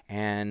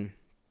 and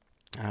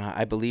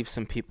I believe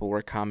some people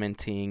were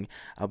commenting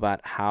about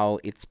how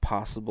it's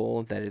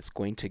possible that it's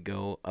going to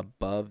go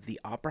above the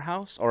Opera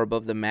House or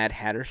above the Mad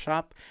Hatter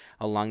shop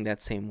along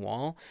that same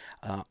wall,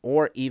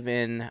 or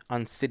even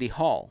on City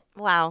Hall.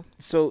 Wow.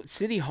 So,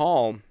 City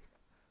Hall,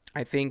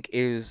 I think,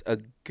 is a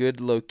good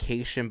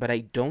location, but I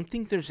don't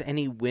think there's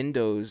any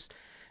windows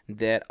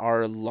that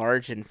are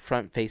large and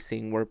front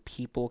facing where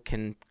people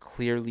can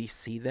clearly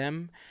see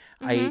them.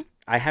 Mhm.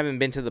 I haven't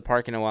been to the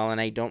park in a while,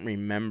 and I don't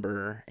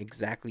remember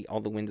exactly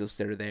all the windows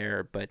that are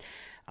there. But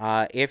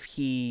if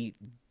he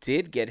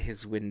did get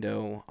his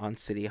window on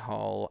City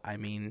Hall, I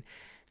mean,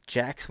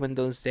 Jack's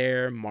window's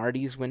there,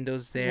 Marty's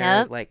window's there.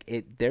 Yep. Like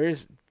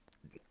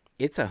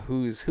it's a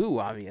who's who,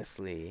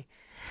 obviously.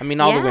 I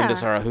mean, all the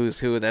windows Yeah. are a who's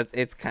who.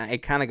 It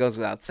kind of goes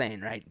without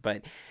saying, right?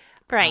 But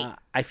Right.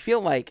 I feel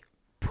like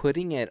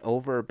putting it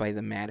over by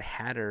the Mad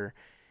Hatter,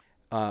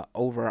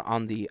 over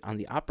on the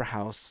Opera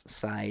House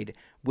side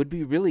would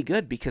be really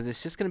good because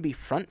it's just going to be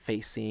front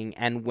facing,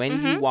 and when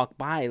you Mhm. walk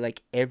by,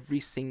 like every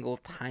single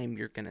time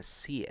you're going to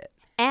see it.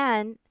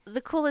 And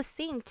the coolest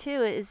thing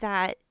too is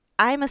that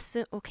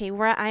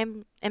where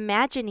I'm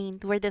imagining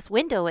where this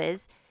window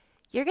is,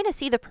 you're gonna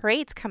see the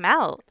parades come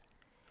out.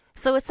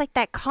 So it's like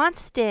that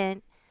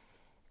constant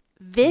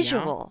Yeah.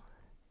 visual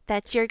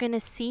that you're gonna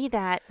see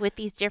that with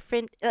these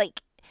different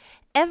like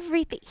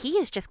everything. He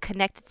is just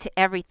connected to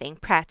everything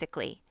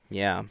practically.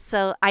 Yeah.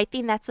 So I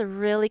think that's a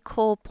really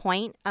cool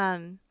point.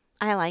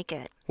 I like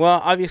it. Well,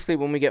 obviously,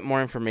 when we get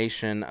more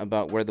information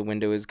about where the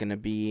window is going to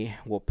be,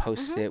 we'll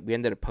post Mhm. it. We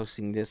ended up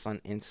posting this on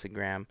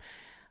Instagram.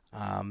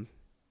 Um,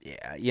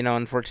 yeah,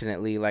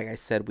 unfortunately, like I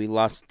said, we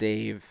lost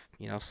Dave,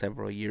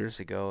 several years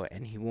ago,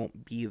 and he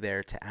won't be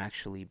there to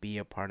actually be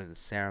a part of the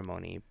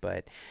ceremony.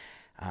 But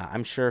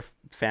I'm sure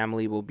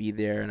family will be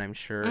there, and I'm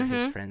sure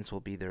his Mhm. friends will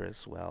be there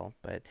as well.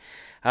 But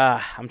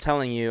I'm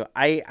telling you,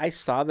 I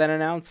saw that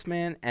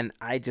announcement, and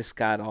I just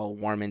got all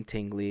warm and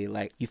tingly.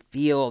 Like, you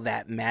feel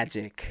that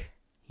magic,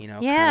 kind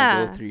of go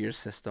Yeah. through your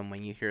system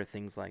when you hear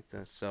things like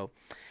this. So,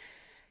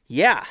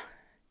 yeah.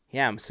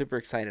 Yeah, I'm super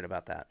excited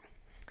about that.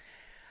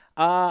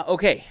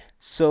 Okay,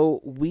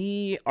 so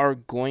we are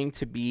going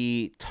to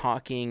be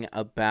talking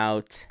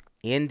about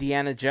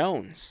Indiana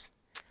Jones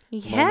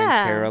Yeah.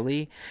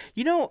 momentarily.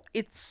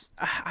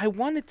 I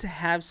wanted to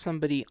have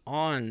somebody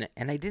on,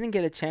 and I didn't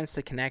get a chance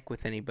to connect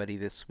with anybody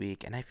this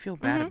week, and I feel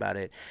bad Mhm. about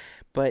it.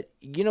 But,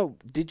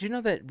 did you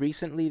know that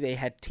recently they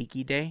had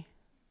Tiki Day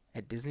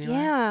at Disneyland?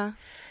 Yeah.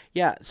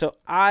 Yeah, so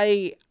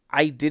I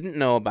didn't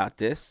know about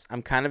this.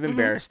 I'm kind of Mhm.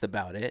 embarrassed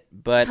about it,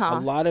 but a Huh.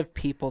 lot of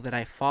people that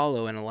I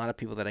follow and a lot of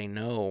people that I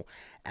know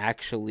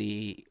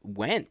actually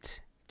went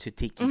to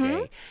Tiki Mhm.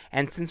 Day.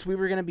 And since we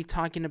were going to be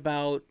talking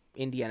about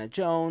Indiana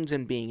Jones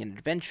and being in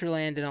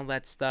Adventureland and all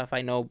that stuff,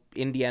 I know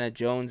Indiana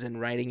Jones and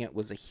writing it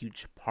was a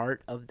huge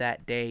part of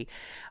that day.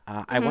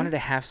 I Mhm. wanted to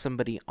have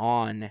somebody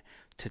on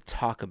to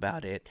talk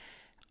about it.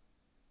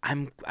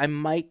 I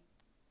might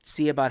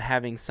see about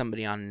having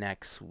somebody on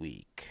next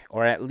week,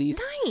 or at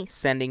least Nice.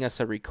 sending us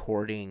a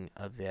recording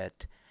of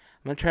it.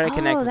 I'm gonna try to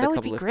connect Oh, with a that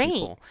would be couple of great.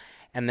 people,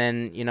 and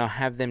then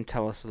have them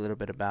tell us a little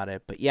bit about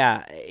it. But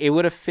yeah, it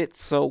would have fit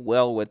so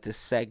well with this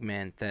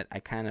segment that I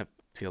kind of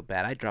feel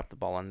bad. I dropped the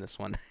ball on this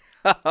one.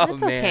 Oh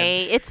That's man.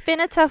 okay. It's been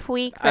a tough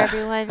week for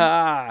everyone.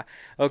 Don't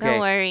Okay,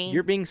 worry.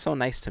 you're being so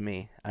nice to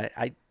me.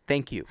 I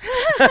thank you.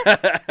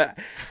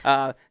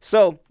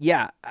 So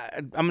yeah,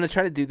 I'm gonna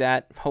try to do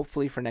that.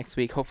 Hopefully for next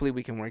week. Hopefully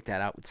we can work that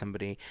out with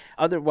somebody.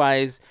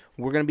 Otherwise,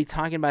 we're gonna be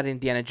talking about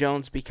Indiana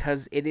Jones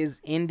because it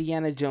is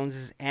Indiana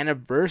Jones's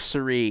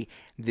anniversary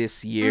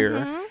this year.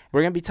 Mhm.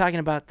 We're gonna be talking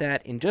about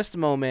that in just a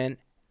moment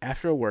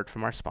after a word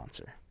from our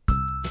sponsor.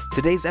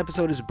 Today's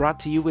episode is brought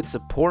to you with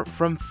support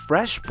from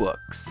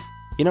FreshBooks.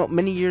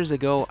 Many years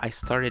ago, I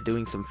started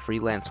doing some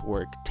freelance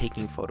work,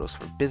 taking photos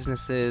for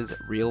businesses,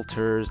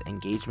 realtors,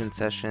 engagement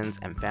sessions,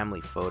 and family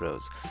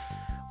photos.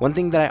 One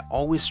thing that I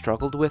always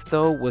struggled with,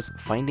 though, was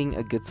finding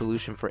a good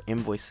solution for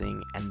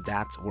invoicing, and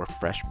that's where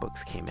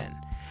FreshBooks came in.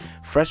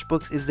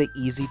 FreshBooks is the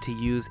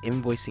easy-to-use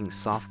invoicing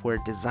software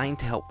designed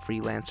to help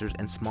freelancers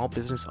and small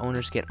business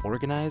owners get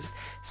organized,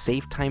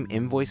 save time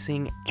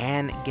invoicing,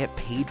 and get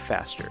paid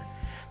faster.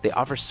 They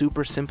offer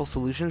super simple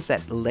solutions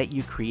that let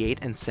you create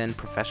and send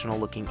professional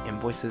looking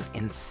invoices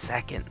in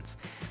seconds.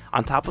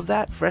 On top of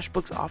that,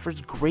 FreshBooks offers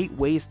great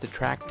ways to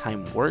track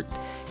time worked,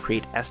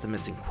 create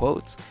estimates and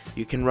quotes.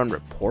 You can run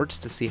reports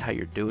to see how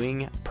you're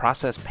doing,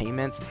 process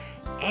payments,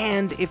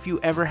 and if you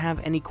ever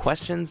have any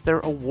questions, their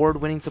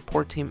award-winning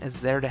support team is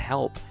there to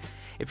help.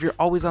 If you're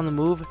always on the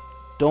move,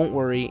 don't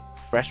worry.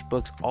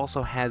 FreshBooks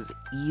also has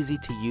easy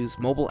to use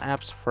mobile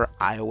apps for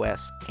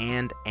iOS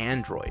and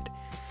Android.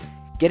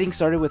 Getting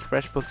started with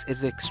FreshBooks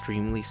is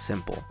extremely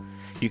simple.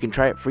 You can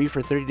try it free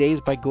for 30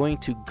 days by going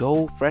to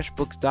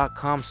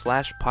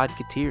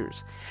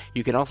gofreshbooks.com/podcateers.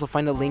 You can also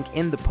find a link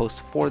in the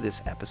post for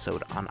this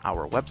episode on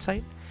our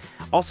website.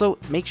 Also,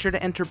 make sure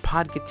to enter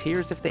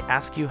Podcateers if they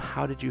ask you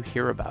how did you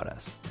hear about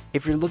us.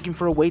 If you're looking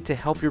for a way to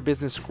help your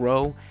business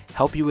grow,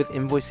 help you with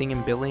invoicing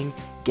and billing,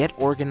 get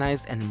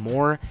organized, and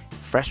more,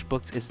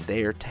 FreshBooks is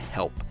there to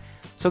help.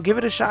 So give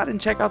it a shot and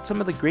check out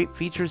some of the great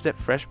features that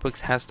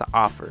FreshBooks has to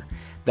offer.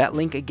 That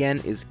link again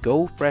is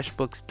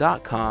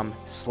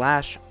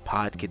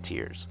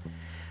gofreshbooks.com/podcateers.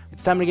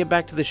 It's time to get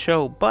back to the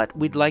show, but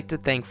we'd like to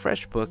thank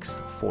FreshBooks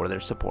for their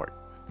support.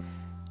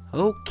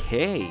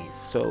 Okay,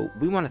 so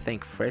we want to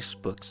thank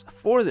FreshBooks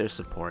for their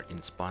support in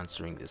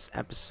sponsoring this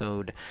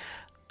episode.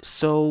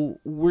 So,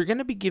 we're going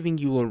to be giving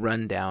you a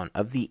rundown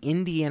of the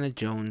Indiana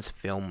Jones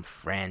film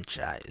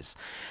franchise.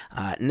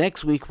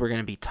 Next week, we're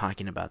going to be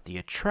talking about the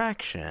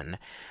attraction.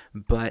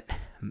 But,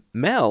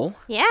 Mel,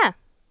 Yeah.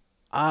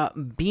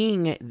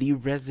 being the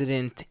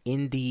resident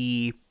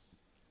Indy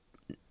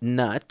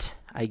nut,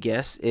 I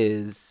guess,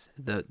 is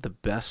the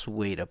best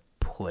way to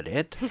put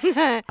it.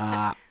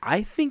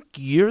 I think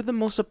you're the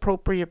most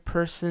appropriate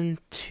person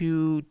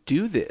to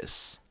do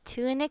this.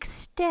 To an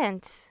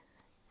extent,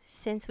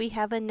 since we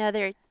have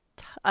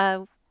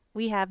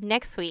we have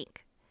next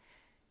week.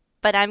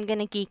 But I'm going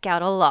to geek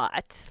out a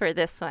lot for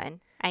this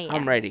one.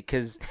 I'm ready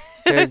because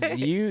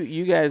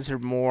you guys are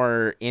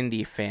more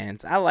indie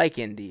fans. I like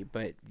indie,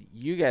 but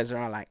you guys are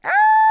all like,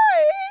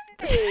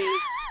 indie.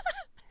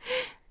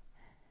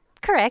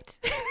 Correct.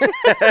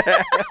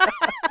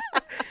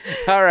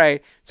 All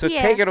right, so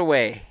Yeah. take it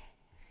away.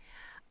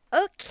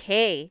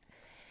 Okay.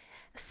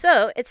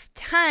 So it's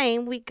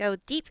time we go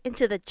deep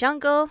into the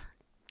jungle,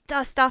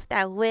 dust off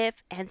that whip,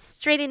 and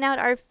straighten out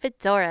our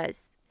fedoras.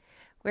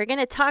 We're going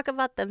to talk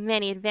about the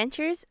many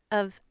adventures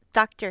of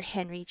Dr.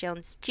 Henry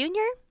Jones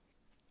Jr.,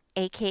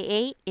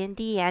 aka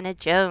Indiana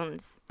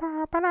Jones.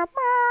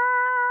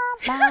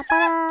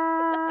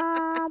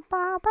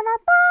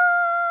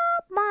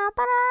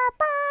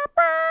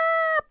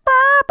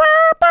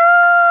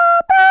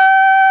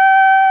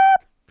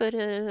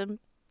 Ba-dum.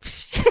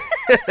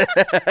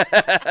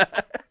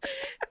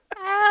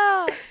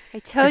 Ow. I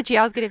told you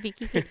I was going to be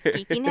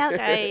geeking out,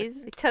 guys.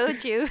 I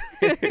told you.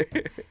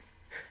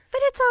 But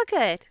it's all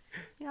good.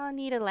 We all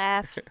need a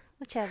laugh,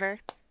 whichever.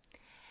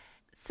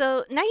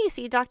 So now you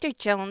see Dr.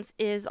 Jones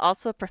is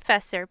also a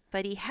professor,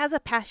 but he has a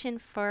passion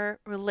for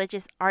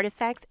religious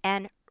artifacts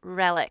and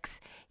relics.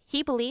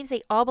 He believes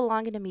they all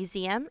belong in a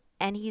museum,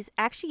 and he's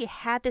actually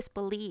had this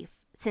belief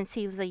since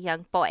he was a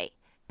young boy.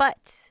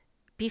 But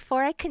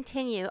before I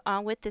continue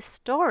on with this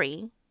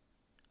story,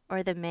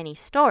 or the many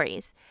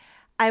stories,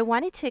 I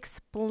wanted to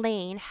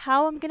explain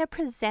how I'm going to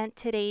present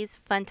today's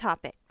fun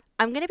topic.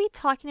 I'm going to be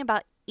talking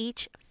about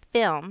each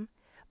film,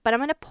 but I'm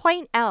going to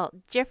point out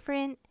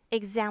different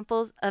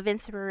examples of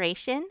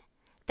inspiration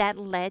that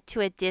led to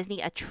a Disney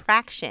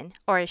attraction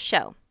or a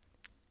show.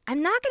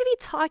 I'm not going to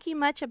be talking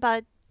much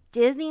about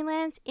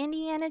Disneyland's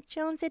Indiana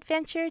Jones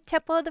Adventure,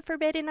 Temple of the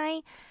Forbidden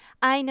Eye.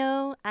 I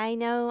know,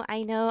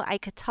 I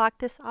could talk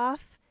this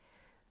off,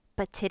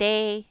 but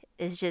today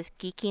is just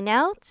geeking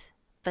out.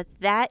 But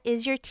that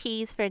is your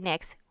tease for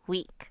next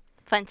week.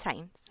 Fun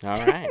times.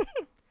 All right.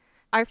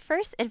 Our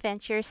first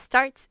adventure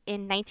starts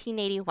in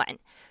 1981,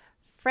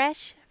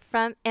 fresh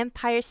from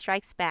Empire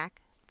Strikes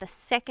Back, the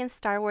second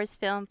Star Wars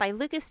film by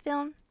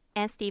Lucasfilm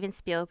and Steven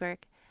Spielberg.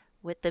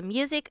 With the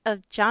music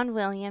of John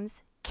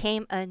Williams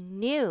came a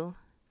new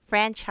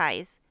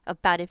franchise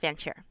about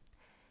adventure.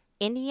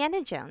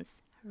 Indiana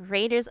Jones,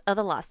 Raiders of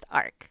the Lost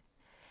Ark.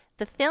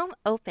 The film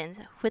opens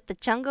with the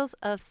jungles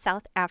of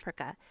South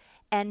Africa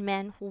and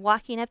men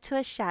walking up to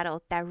a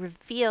shadow that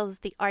reveals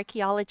the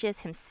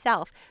archaeologist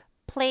himself,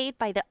 played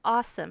by the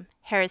awesome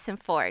Harrison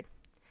Ford.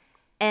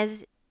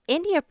 As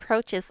Indy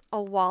approaches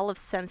a wall of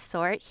some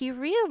sort, he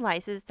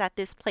realizes that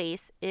this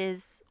place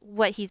is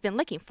what he's been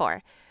looking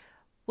for.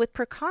 With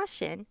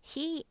precaution,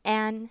 he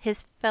and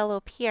his fellow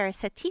Pierre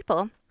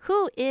Setipo,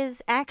 who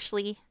is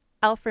actually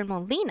Alfred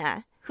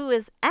Molina, who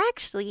is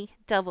actually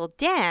Double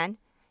Dan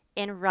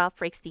in Ralph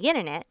Breaks the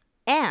Internet,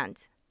 and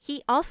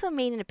he also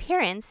made an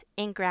appearance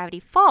in Gravity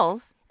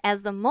Falls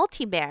as the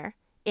multi-bear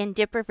in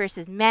Dipper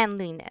vs.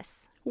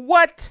 Manliness.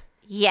 What?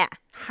 Yeah.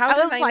 How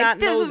did I not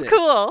know this is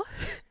cool.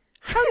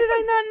 How did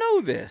I not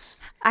know this?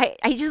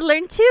 I just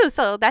learned too,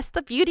 so that's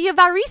the beauty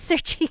about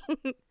researching.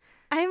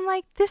 I'm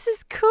like, this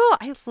is cool.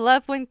 I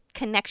love when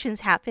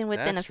connections happen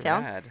within a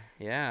film. Rad.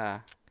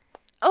 Yeah.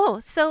 Oh,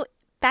 so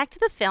back to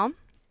the film.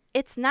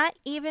 It's not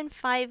even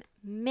 5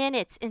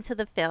 minutes into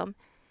the film,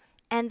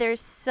 and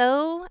there's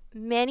so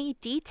many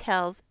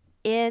details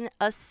in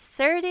a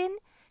certain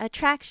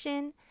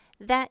attraction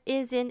that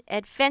is in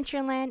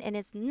Adventureland, and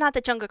it's not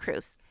the Jungle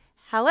Cruise.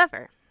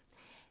 However,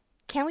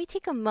 can we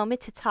take a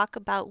moment to talk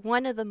about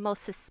one of the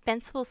most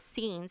suspenseful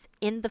scenes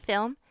in the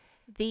film?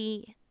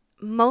 The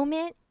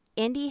moment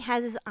Indy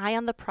has his eye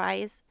on the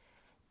prize,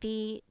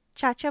 the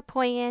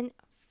Chachapoyan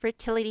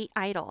fertility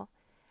idol.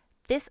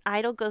 This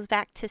idol goes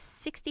back to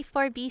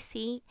 64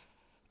 BC,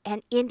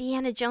 and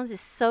Indiana Jones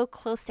is so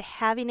close to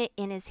having it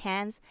in his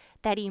hands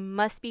that he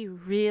must be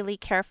really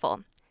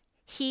careful.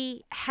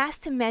 He has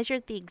to measure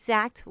the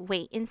exact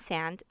weight in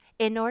sand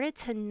in order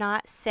to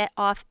not set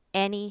off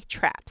any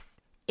traps.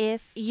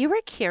 If you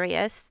were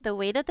curious, the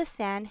weight of the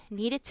sand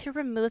needed to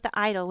remove the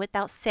idol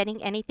without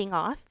setting anything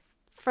off,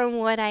 from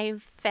what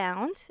I've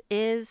found,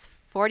 is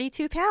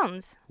 42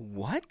 pounds.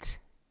 What?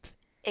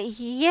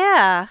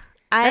 Yeah.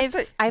 I've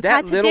had to dig around.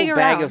 That little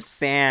bag of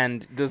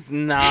sand does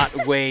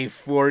not weigh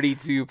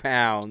 42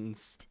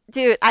 pounds.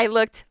 Dude, I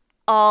looked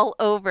all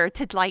over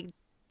to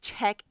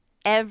check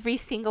every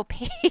single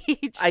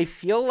page. I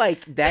feel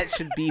like that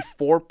should be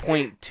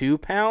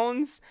 4.2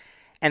 pounds.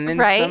 And then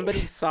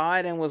somebody saw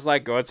it and was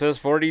like, oh, it says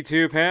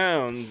 42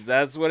 pounds.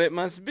 That's what it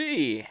must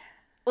be.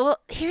 Well,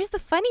 here's the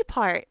funny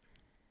part.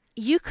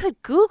 You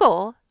could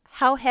Google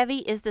how heavy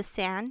is the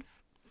sand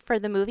for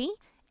the movie,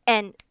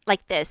 and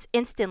like this,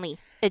 instantly,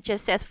 it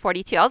just says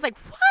 42. I was like,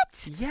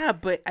 what? Yeah,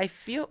 but I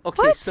feel okay.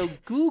 What? So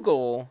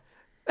Google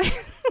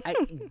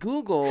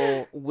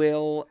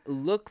will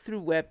look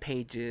through web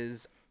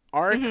pages,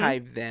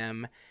 archive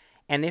them,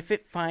 and if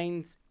it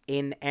finds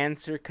an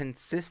answer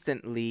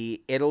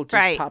consistently, it'll just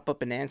Right. pop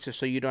up an answer,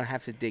 so you don't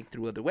have to dig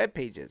through other web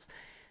pages.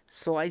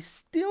 So I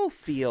still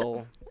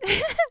feel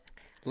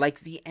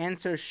like the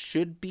answer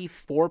should be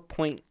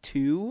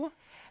 4.2.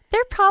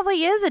 There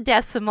probably is a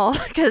decimal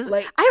because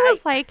Like, I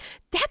was like,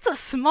 that's a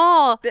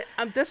small.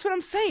 That's what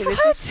I'm saying.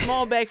 It's a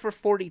small bag for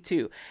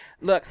 42.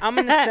 Look, I'm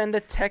going to send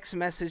a text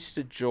message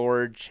to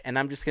George, and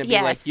I'm just going to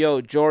be like, Yes.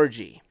 yo,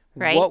 Georgie,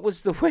 Right? what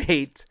was the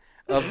weight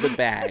of the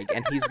bag?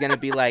 And he's going to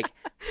be like,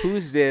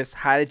 who's this?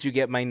 How did you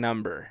get my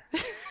number?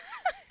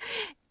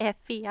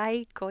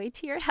 FBI going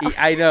to your house.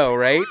 I know,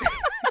 right?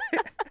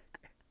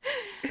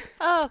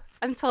 Oh,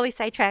 I'm totally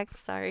sidetracked.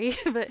 Sorry.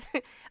 But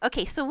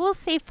okay, so we'll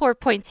say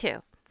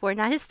 4.2. We're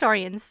not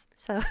historians,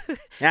 so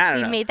I don't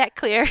we know. made that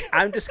clear.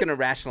 I'm just going to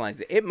rationalize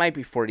it. It might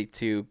be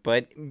 42,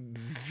 but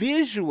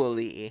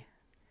visually,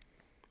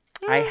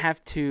 I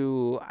have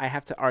to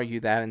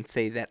argue that and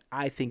say that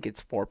I think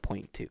it's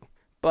 4.2.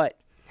 But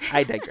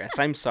I digress.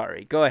 I'm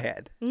sorry. Go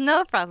ahead.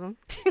 No problem.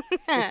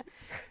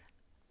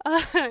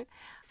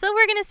 So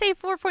we're going to say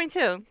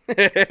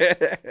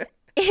 4.2.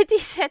 Indy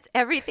sets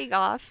everything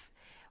off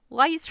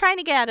while he's trying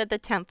to get out of the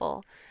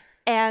temple.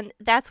 And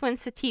that's when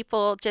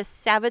Satipal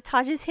just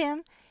sabotages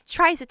him,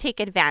 tries to take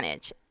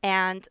advantage.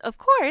 And of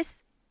course,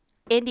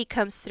 Indy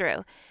comes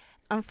through.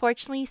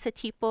 Unfortunately,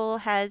 Satipal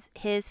has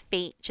his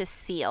fate just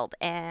sealed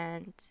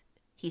and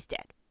he's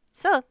dead.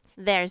 So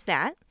there's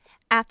that.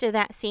 After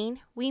that scene,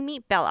 we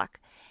meet Belloc,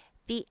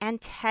 the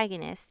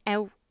antagonist,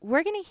 and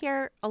we're going to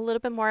hear a little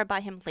bit more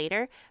about him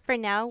later. For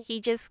now, he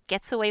just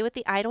gets away with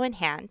the idol in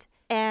hand.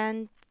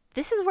 And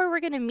this is where we're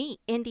going to meet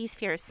Indy's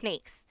fear of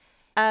snakes.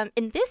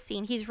 In this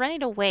scene, he's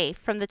running away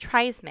from the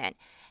tribesmen.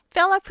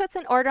 Belloc puts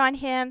an order on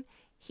him.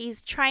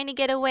 He's trying to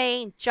get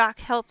away. Jock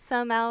helps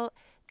him out.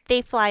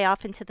 They fly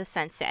off into the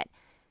sunset.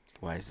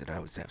 Why does it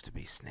always have to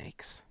be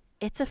snakes?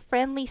 It's a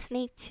friendly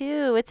snake,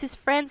 too. It's his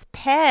friend's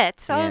pet.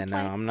 So I Yeah, was no,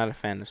 like, I'm not a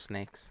fan of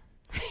snakes.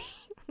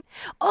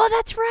 oh,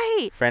 that's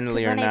right.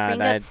 Friendly 'Cause or when I not,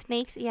 bring up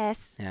snakes,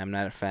 yes. yeah, I'm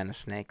not a fan of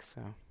snakes.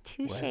 So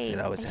Touche. why does it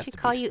always I have should to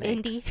be call you snakes?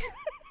 Indy.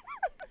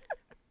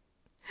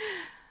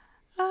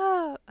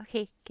 Oh,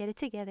 okay. Get it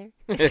together.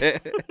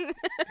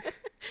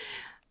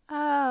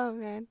 Oh,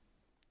 man.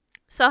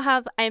 So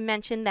have I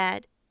mentioned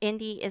that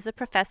Indy is a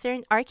professor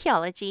in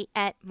archaeology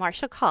at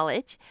Marshall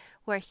College,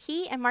 where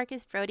he and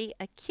Marcus Brody,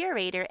 a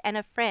curator and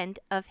a friend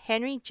of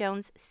Henry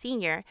Jones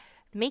Sr.,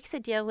 makes a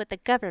deal with the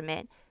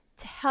government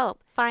to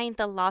help find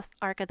the lost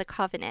Ark of the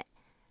Covenant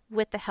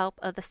with the help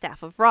of the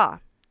Staff of Ra.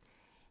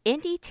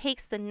 Indy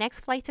takes the next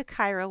flight to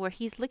Cairo, where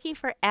he's looking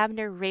for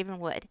Abner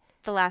Ravenwood,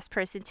 the last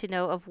person to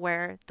know of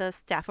where the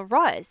Staff of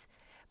Ra is.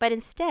 But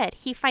instead,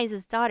 he finds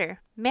his daughter,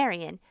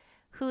 Marion,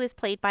 who is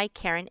played by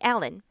Karen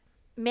Allen.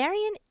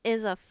 Marion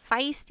is a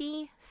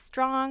feisty,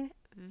 strong,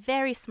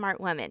 very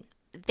smart woman.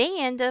 They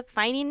end up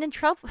finding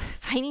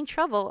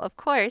trouble, of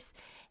course,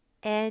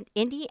 and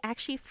Indy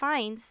actually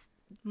finds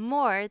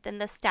more than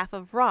the Staff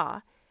of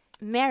Ra.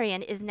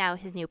 Marion is now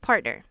his new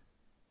partner.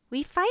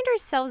 We find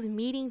ourselves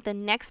meeting the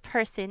next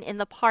person in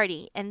the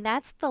party, and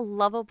that's the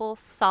lovable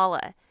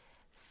Sala.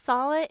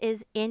 Sala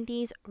is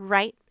Indy's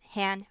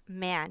right-hand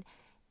man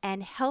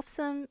and helps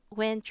him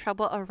when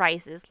trouble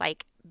arises,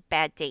 like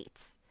bad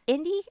dates.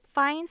 Indy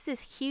finds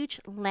this huge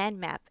land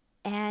map,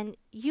 and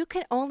you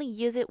can only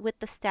use it with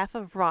the Staff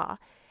of Ra.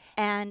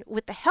 And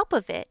with the help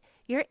of it,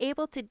 you're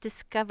able to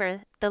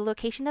discover the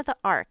location of the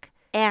Ark.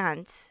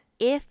 And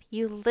if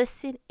you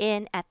listen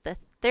in at the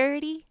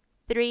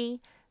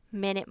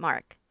 33-minute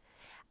mark,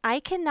 I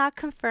cannot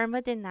confirm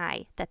or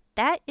deny that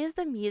that is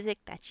the music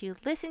that you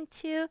listen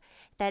to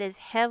that is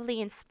heavily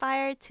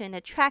inspired to an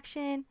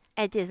attraction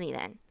at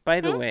Disneyland.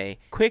 By the way,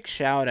 quick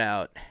shout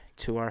out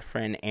to our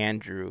friend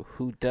Andrew,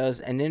 who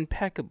does an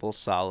impeccable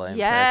Sala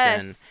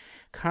impression. Yes.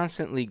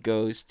 Constantly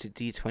goes to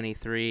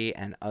D23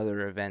 and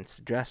other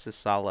events dressed as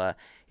Sala.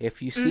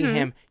 If you see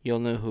him, you'll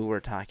know who we're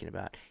talking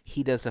about.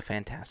 He does a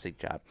fantastic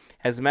job.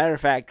 As a matter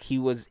of fact, he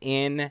was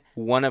in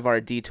one of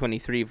our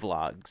D23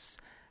 vlogs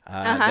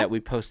that we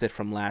posted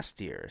from last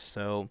year.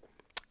 So,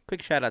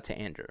 quick shout out to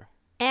Andrew.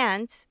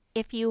 And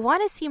if you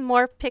want to see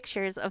more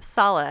pictures of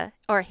Sala,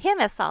 or him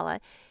as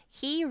Sala,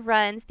 he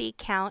runs the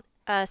account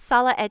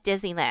Sala at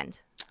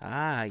Disneyland.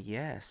 Ah,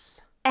 yes.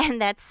 And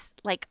that's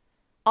like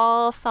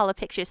all Sala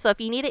pictures. So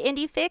if you need an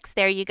indie fix,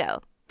 there you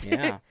go.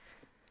 Yeah.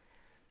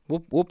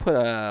 We'll put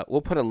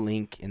a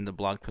link in the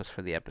blog post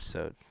for the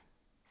episode.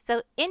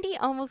 So Indy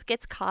almost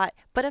gets caught,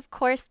 but of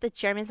course the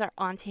Germans are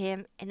onto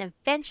him, and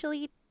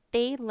eventually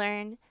they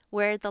learn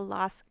where the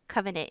Lost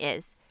Covenant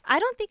is. I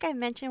don't think I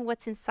mentioned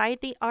what's inside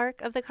the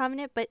Ark of the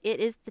Covenant, but it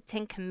is the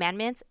Ten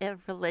Commandments, a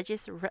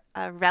religious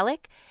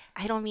relic.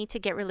 I don't mean to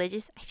get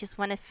religious. I just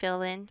want to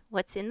fill in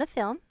what's in the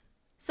film.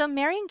 So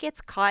Marion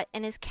gets caught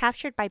and is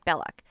captured by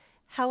Belloc.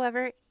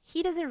 However,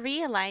 he doesn't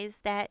realize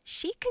that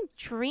she can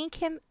drink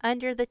him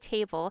under the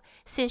table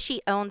since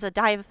she owns a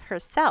dive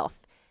herself.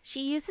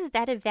 She uses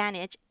that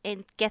advantage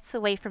and gets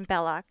away from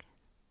Belloc,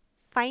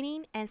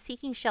 finding and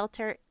seeking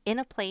shelter in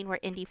a plane where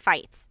Indy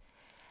fights.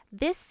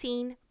 This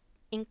scene,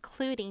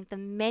 including the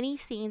many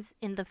scenes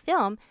in the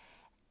film,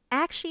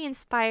 actually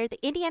inspired the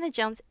Indiana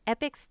Jones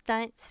Epic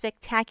Stunt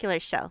Spectacular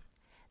show.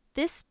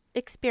 This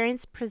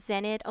experience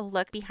presented a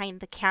look behind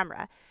the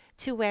camera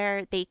to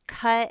where they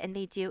cut and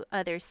they do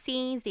other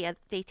scenes,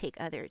 they take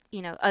other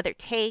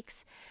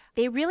takes.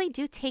 They really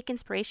do take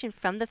inspiration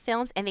from the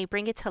films and they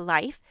bring it to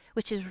life,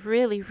 which is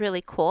really,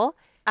 really cool.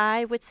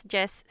 I would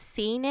suggest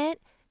seeing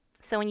it.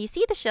 So when you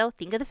see the show,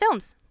 think of the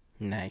films.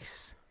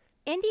 Nice.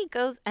 Indy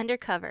goes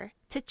undercover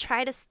to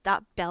try to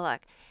stop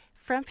Belloc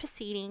from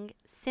proceeding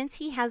since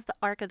he has the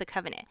Ark of the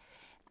Covenant.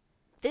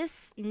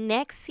 This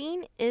next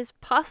scene is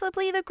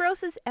possibly the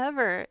grossest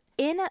ever.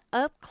 In an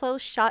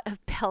up-close shot of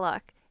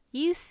Belloc,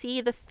 you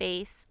see the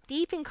face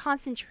deep in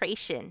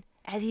concentration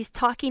as he's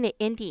talking to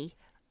Indy.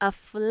 A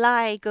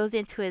fly goes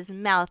into his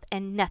mouth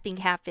and nothing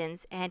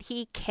happens, and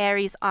he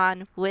carries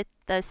on with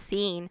the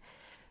scene.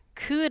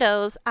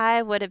 Kudos,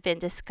 I would have been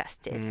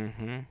disgusted.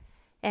 Mm-hmm.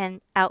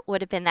 And out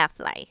would have been that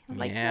fly. I'm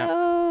like, Yeah.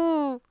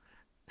 no.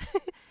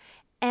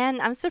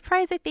 And I'm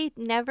surprised that they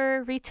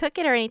never retook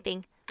it or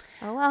anything.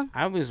 Oh, well.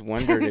 I always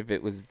wondered if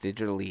it was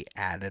digitally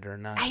added or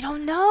not. I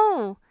don't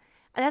know.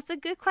 That's a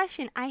good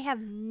question. I have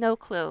no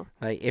clue.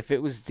 Like, if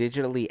it was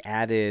digitally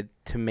added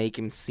to make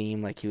him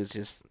seem like he was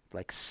just,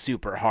 like,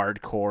 super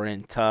hardcore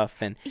and tough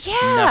and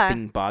Yeah.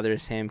 nothing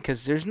bothers him.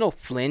 Because there's no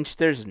flinch.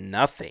 There's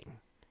nothing.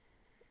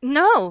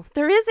 No,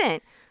 there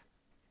isn't.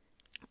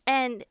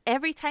 And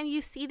every time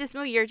you see this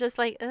movie, you're just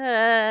like,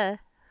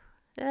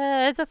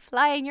 it's a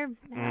fly in your mouth.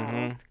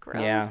 Mhm.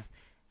 Gross. Yeah.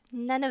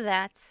 None of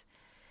that.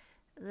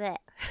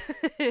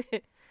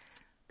 Blech.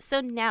 So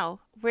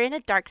now we're in a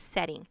dark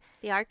setting.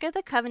 The Ark of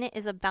the Covenant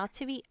is about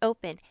to be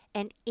opened,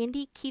 and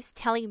Indy keeps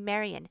telling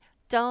Marion,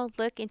 don't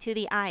look into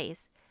the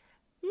eyes.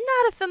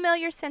 Not a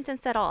familiar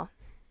sentence at all.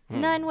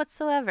 None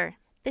whatsoever.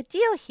 The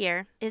deal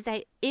here is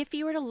that if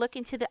you were to look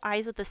into the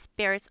eyes of the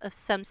spirits of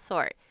some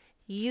sort,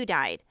 you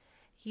died.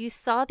 You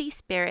saw these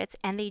spirits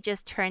and they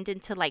just turned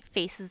into like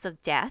faces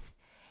of death.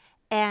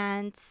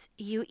 And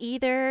you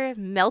either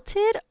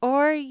melted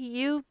or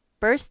you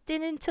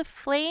bursted into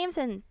flames,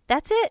 and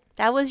that's it.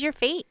 That was your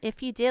fate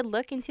if you did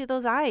look into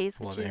those eyes,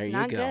 which Well, there is you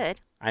not go.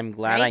 good. I'm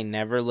glad Right? I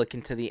never look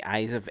into the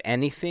eyes of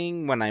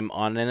anything when I'm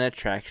on an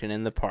attraction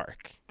in the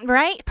park.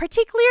 Right?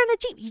 Particularly in a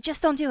Jeep. You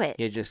just don't do it.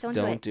 You just Don't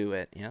don't, do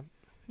it. do it. Yep.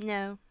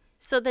 No.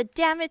 So the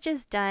damage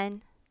is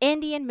done.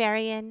 Indy and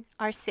Marion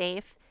are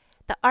safe.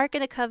 The Ark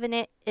of the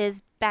Covenant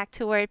is back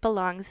to where it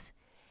belongs,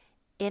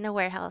 in a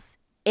warehouse,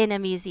 in a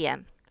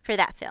museum for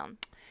that film,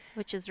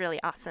 which is really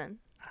awesome.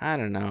 I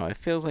don't know. It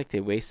feels like they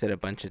wasted a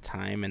bunch of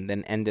time and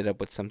then ended up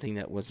with something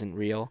that wasn't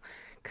real.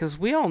 Because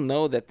we all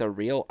know that the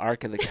real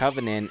Ark of the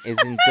Covenant is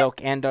in Dok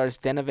Andar's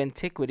Den of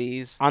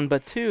Antiquities on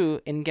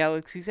Batuu in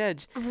Galaxy's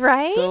Edge.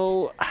 Right?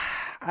 So,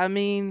 I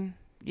mean,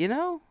 you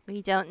know.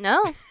 We don't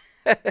know.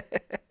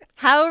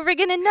 How are we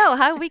going to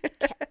know?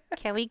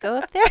 Can we go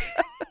up there?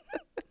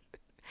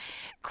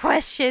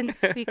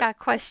 Questions. We got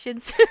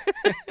questions.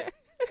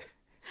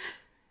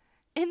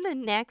 In the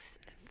next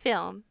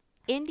film,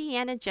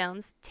 Indiana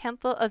Jones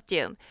Temple of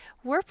Doom,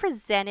 we're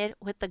presented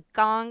with the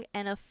gong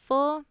and a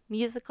full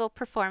musical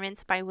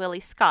performance by Willie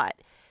Scott,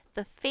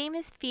 the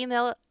famous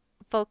female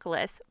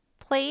vocalist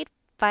played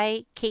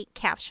by Kate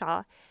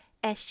Capshaw,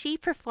 as she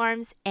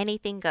performs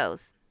Anything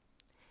Goes.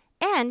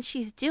 And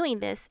she's doing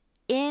this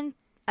in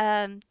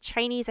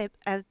Chinese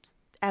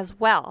as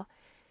well,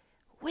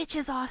 which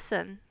is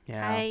awesome.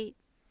 Yeah.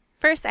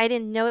 First, I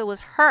didn't know it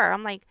was her.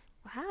 I'm like,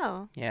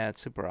 wow. Yeah,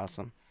 it's super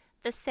awesome.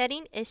 The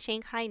setting is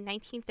Shanghai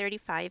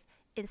 1935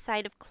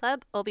 inside of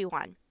Club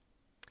Obi-Wan.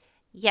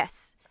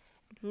 Yes,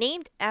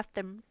 named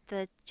after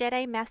the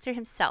Jedi Master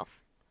himself.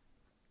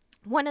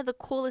 One of the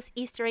coolest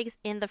Easter eggs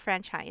in the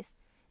franchise.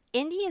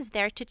 Indy is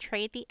there to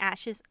trade the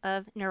ashes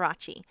of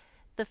Narachi,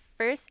 the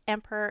first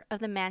emperor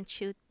of the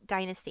Manchu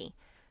dynasty,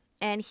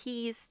 and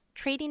he's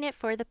trading it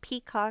for the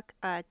peacock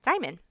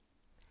diamond.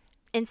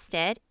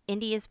 Instead,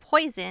 Indy is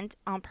poisoned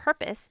on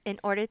purpose in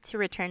order to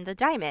return the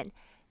diamond.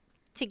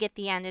 To get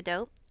the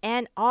antidote,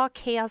 and all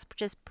chaos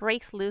just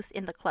breaks loose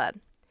in the club.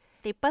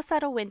 They bust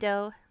out a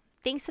window,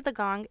 thanks to the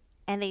gong,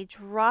 and they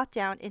drop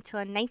down into a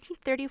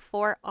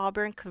 1934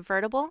 Auburn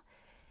convertible,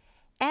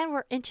 and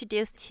we're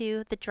introduced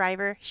to the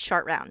driver,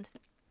 Short Round.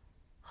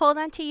 Hold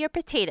on to your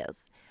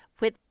potatoes.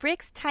 With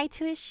bricks tied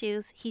to his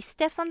shoes, he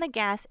steps on the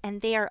gas,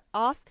 and they are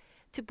off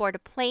to board a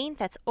plane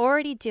that's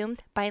already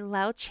doomed by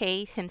Lao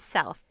Che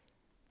himself.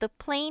 The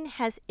plane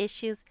has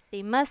issues.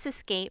 They must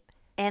escape,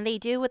 and they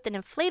do with an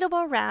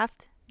inflatable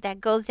raft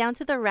that goes down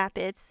to the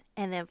rapids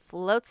and then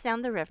floats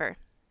down the river.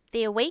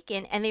 They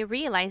awaken and they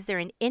realize they're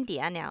in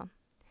India now.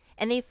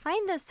 And they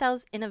find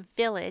themselves in a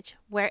village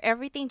where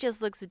everything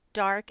just looks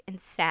dark and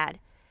sad.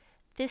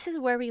 This is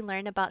where we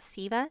learn about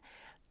Siva,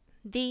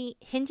 the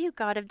Hindu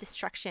god of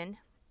destruction,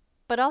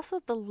 but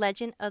also the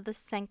legend of the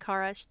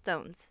Sankara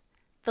stones.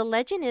 The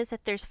legend is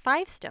that there's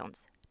 5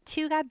 stones.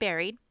 2 got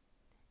buried,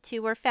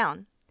 2 were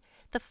found.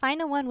 The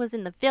final one was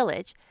in the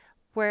village,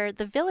 where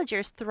the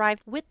villagers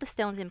thrived with the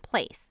stones in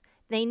place.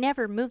 They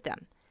never moved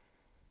them.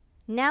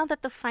 Now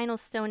that the final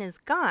stone is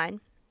gone,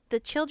 the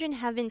children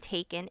have been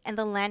taken and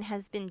the land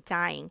has been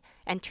dying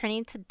and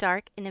turning to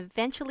dark and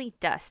eventually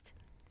dust.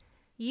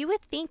 You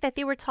would think that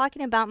they were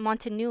talking about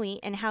Montanui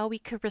and how we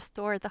could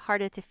restore the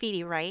heart of Te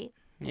Fiti, right?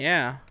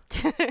 Yeah.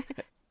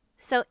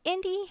 So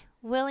Indy,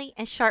 Willie,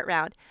 and Short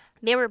Round,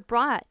 they were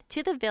brought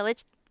to the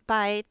village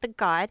by the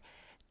god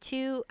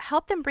to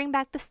help them bring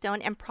back the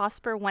stone and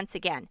prosper once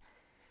again.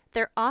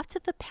 They're off to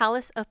the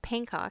palace of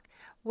Bangkok,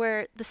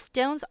 where the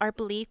stones are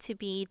believed to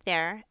be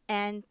there,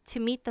 and to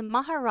meet the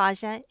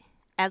Maharaja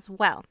as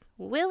well.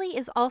 Willie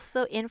is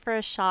also in for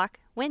a shock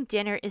when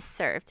dinner is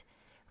served.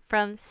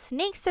 From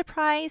snake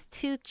surprise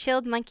to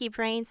chilled monkey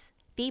brains,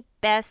 the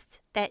best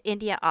that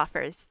India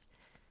offers.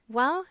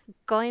 While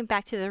going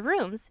back to the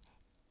rooms,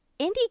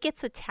 Indy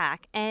gets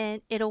attacked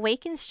and it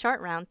awakens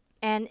Short Round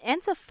and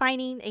ends up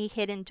finding a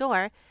hidden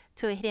door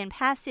to a hidden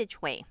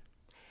passageway.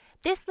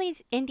 This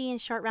leads Indy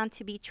and Short Round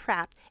to be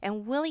trapped,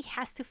 and Willie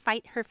has to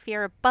fight her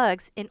fear of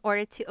bugs in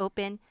order to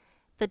open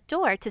the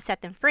door to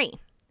set them free.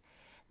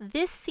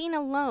 This scene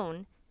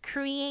alone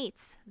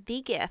creates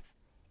the gif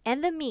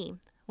and the meme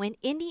when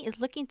Indy is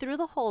looking through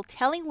the hole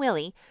telling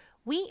Willie,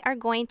 "We are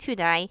going to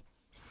die,"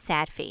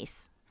 sad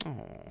face.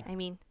 Aww. I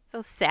mean,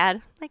 so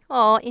sad. Like,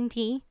 oh,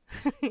 Indy.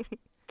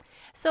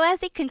 So as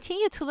they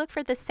continue to look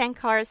for the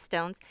Sankara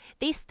stones,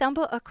 they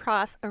stumble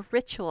across a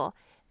ritual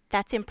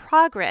that's in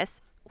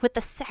progress with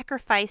the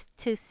sacrifice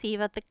to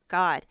Siva the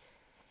god.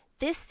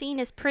 This scene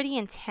is pretty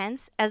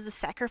intense as the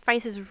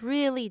sacrifice is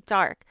really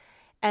dark,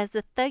 as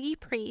the thuggy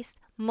priest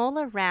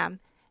Mola Ram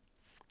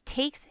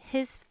takes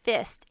his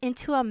fist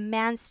into a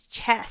man's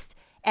chest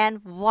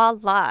and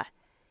voila,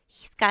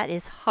 he's got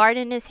his heart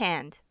in his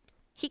hand.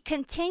 He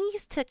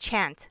continues to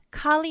chant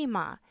Kali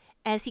Ma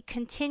as he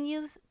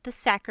continues the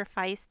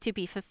sacrifice to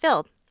be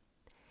fulfilled.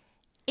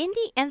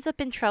 Indy ends up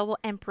in trouble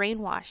and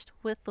brainwashed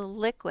with the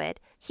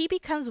liquid. He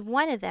becomes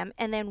one of them,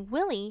 and then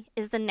Willie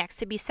is the next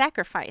to be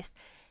sacrificed.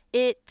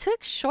 It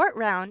took Short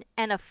Round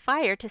and a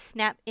fire to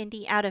snap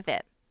Indy out of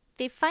it.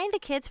 They find the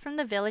kids from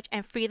the village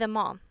and free them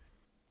all.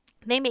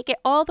 They make it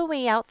all the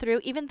way out through,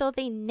 even though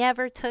they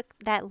never took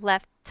that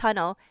left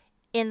tunnel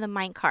in the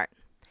minecart,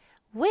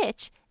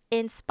 which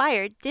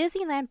inspired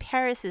Disneyland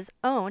Paris's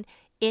own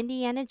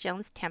Indiana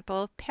Jones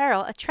Temple of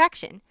Peril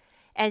attraction.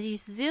 As you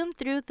zoom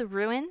through the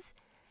ruins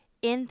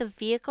in the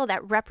vehicle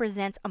that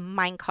represents a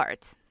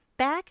minecart.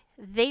 Back,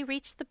 they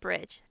reach the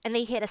bridge and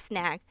they hit a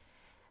snag.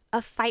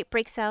 A fight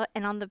breaks out,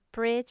 and on the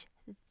bridge,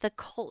 the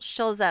cult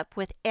shows up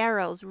with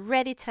arrows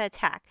ready to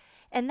attack.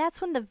 And that's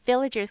when the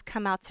villagers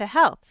come out to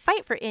help.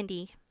 Fight for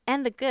Indy,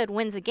 and the good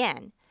wins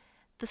again.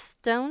 The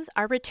stones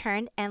are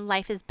returned and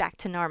life is back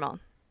to normal.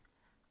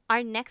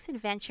 Our next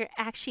adventure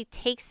actually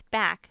takes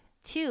back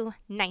to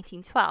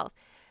 1912,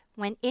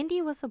 when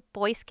Indy was a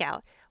Boy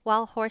Scout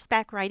while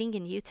horseback riding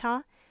in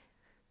Utah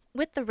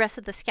with the rest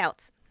of the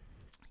scouts.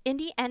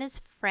 Indy and his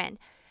friend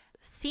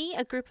see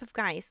a group of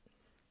guys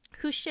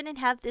who shouldn't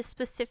have this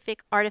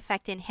specific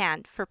artifact in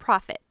hand for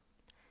profit.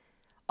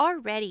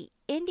 Already,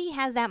 Indy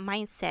has that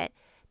mindset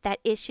that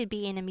it should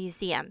be in a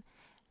museum.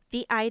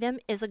 The item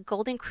is a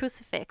golden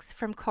crucifix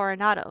from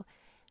Coronado.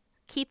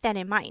 Keep that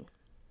in mind.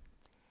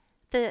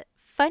 The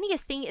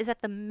funniest thing is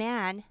that the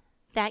man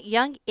that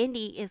young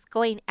Indy is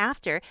going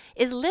after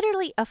is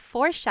literally a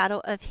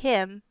foreshadow of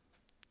him,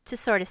 to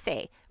sort of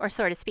say, or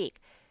so to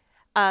speak.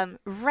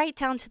 Right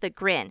down to the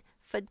grin.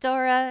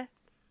 Fedora,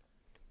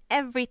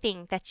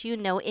 everything that you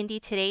know Indy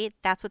today,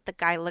 that's what the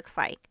guy looks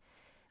like.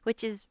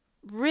 Which is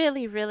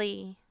really,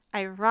 really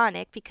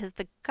ironic because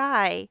the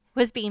guy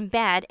was being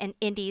bad and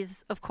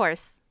Indy's, of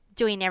course,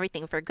 doing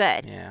everything for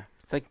good. Yeah.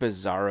 It's like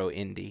Bizarro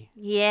Indy.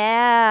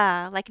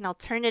 Yeah, like an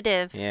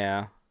alternative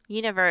Yeah.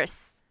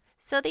 universe.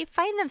 So they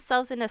find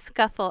themselves in a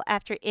scuffle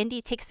after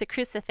Indy takes the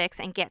crucifix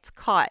and gets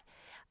caught.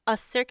 A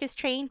circus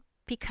train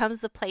becomes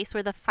the place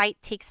where the fight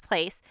takes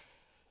place.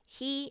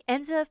 He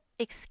ends up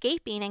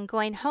escaping and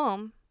going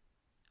home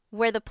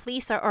where the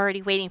police are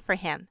already waiting for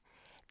him.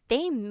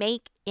 They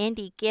make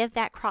Indy give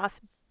that cross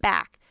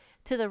back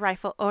to the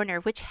rifle owner,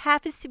 which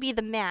happens to be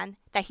the man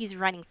that he's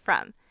running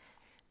from.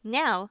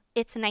 Now,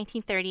 it's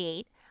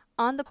 1938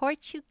 on the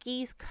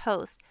Portuguese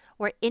coast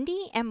where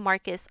Indy and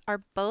Marcus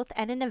are both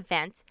at an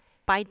event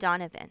by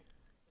Donovan,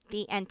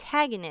 the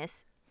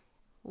antagonist,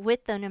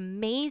 with an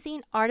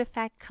amazing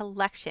artifact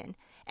collection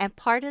and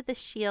part of the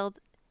shield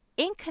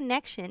in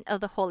connection of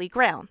the Holy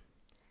Grail.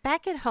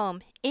 Back at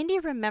home, Indy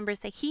remembers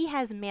that he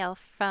has mail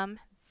from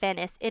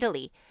Venice,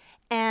 Italy,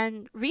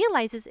 and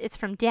realizes it's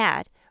from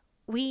Dad.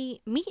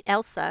 We meet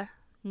Elsa.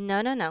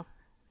 No,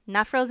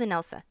 not Frozen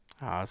Elsa.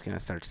 Oh, I was going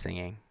to start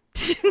singing.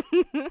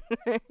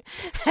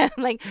 I'm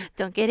like,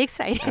 don't get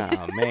excited.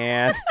 Oh,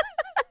 man.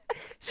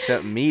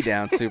 Shut me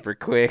down super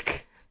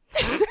quick.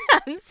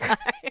 I'm sorry.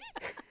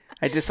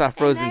 I just saw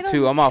Frozen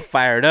 2. I'm all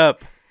fired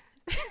up.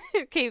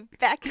 Okay,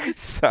 back to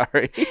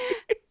Sorry.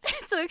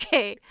 it's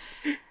okay.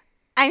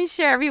 I'm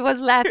sure everyone's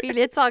laughing.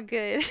 It's all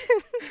good.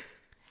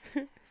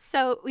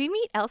 So we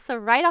meet Elsa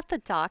right off the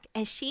dock,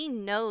 and she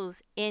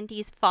knows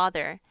Indy's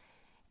father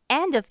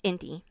and of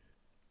Indy.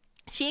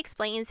 She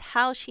explains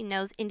how she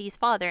knows Indy's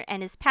father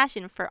and his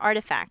passion for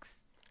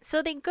artifacts.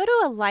 So they go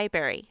to a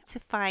library to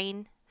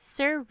find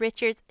Sir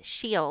Richard's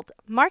shield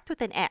marked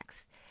with an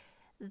X.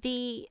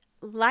 The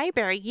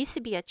library used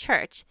to be a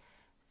church,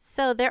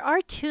 so there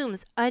are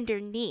tombs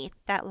underneath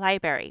that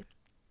library.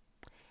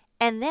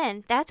 And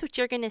then that's what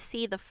you're going to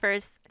see the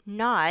first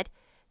nod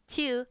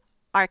to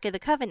Ark of the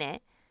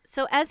Covenant.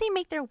 So as they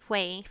make their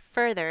way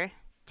further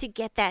to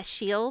get that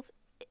shield,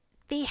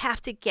 they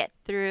have to get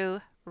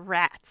through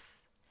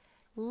rats.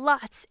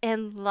 Lots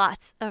and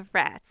lots of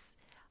rats.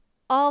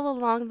 All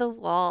along the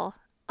wall,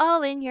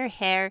 all in your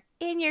hair,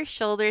 in your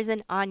shoulders,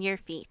 and on your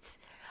feet.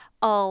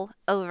 All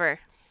over.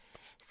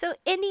 So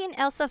Indy and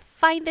Elsa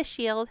find the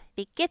shield,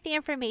 they get the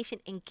information,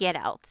 and get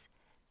out.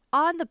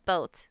 On the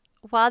boat,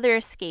 while they're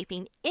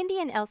escaping, Indy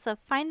and Elsa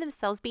find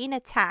themselves being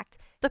attacked.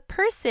 The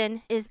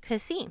person is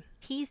Kasim.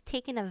 He's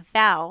taken a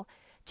vow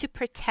to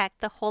protect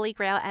the Holy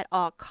Grail at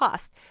all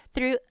costs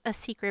through a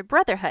secret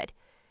brotherhood.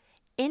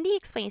 Indy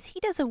explains he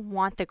doesn't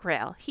want the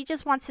Grail. He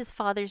just wants his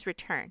father's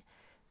return.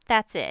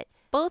 That's it.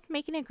 Both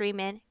make an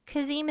agreement.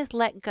 Kasim is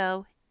let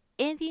go.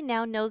 Indy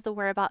now knows the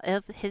whereabouts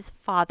of his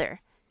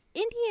father.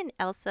 Indy and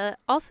Elsa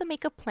also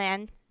make a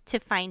plan to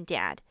find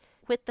Dad.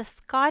 With the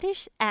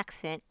Scottish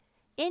accent,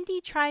 Indy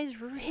tries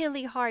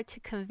really hard to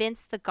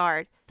convince the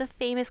guard, the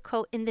famous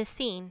quote in this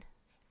scene,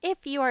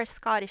 "If you are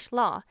Scottish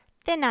law,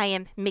 then I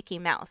am Mickey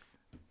Mouse."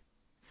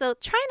 So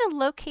trying to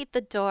locate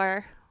the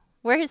door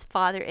where his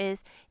father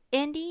is,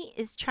 Indy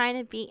is trying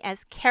to be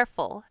as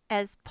careful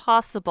as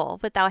possible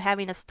without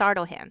having to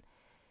startle him.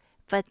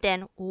 But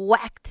then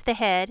whack to the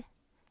head,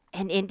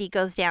 and Indy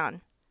goes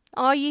down.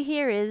 All you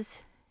hear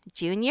is,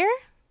 "Junior?"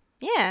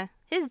 Yeah,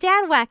 his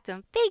dad whacked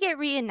him. They get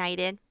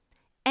reunited,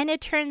 and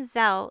it turns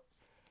out,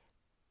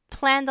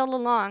 planned all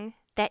along,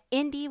 that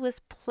Indy was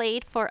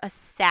played for a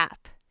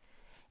sap.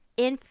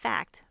 In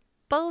fact,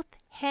 both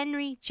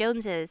Henry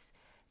Joneses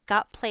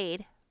got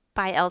played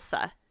by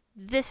Elsa.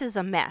 This is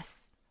a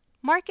mess.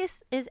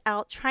 Marcus is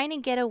out trying to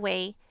get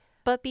away,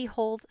 but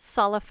behold,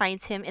 Sala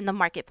finds him in the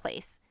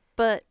marketplace.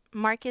 But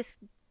Marcus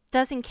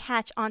doesn't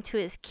catch onto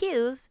his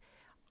cues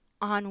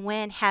on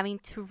when having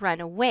to run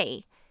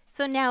away.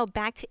 So now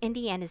back to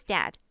Indy and his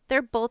dad.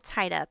 They're both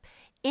tied up.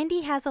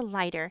 Indy has a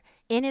lighter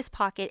in his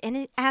pocket and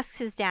it asks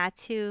his dad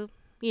to,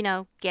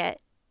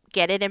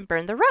 get it and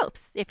burn the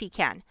ropes if he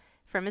can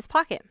from his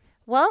pocket.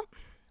 Well,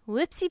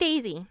 whoopsie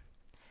daisy.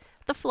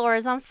 The floor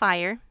is on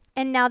fire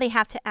and now they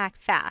have to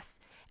act fast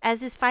as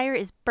this fire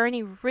is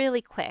burning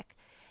really quick.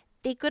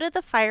 They go to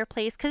the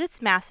fireplace because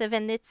it's massive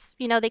and it's,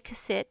 they could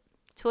sit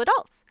two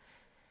adults.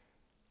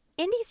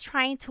 Indy's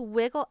trying to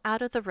wiggle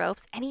out of the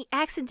ropes and he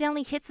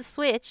accidentally hits a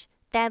switch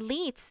that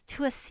leads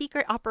to a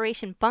secret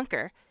operation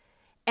bunker.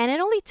 And it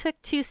only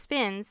took 2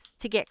 spins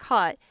to get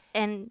caught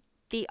and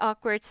the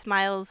awkward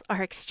smiles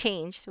are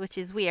exchanged, which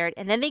is weird.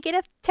 And then they get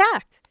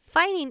attacked.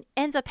 Fighting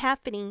ends up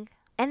happening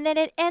and then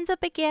it ends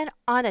up again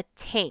on a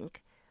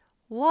tank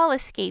while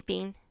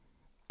escaping.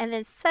 And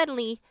then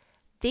suddenly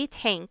the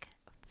tank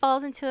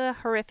falls into a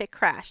horrific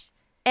crash.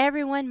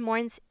 Everyone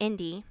mourns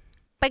Indy,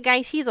 but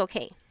guys, he's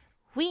okay.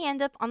 We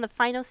end up on the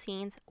final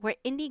scenes where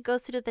Indy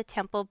goes to the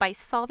temple by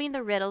solving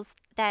the riddles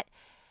that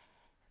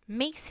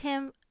makes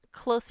him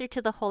closer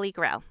to the Holy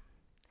Grail.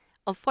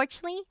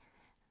 Unfortunately,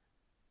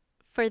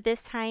 for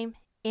this time,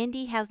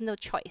 Indy has no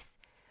choice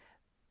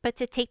but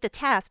to take the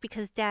task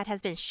because Dad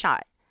has been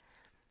shot.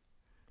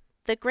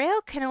 The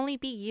Grail can only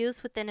be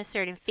used within a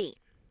certain feet.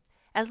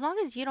 As long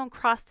as you don't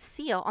cross the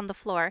seal on the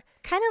floor,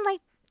 kind of like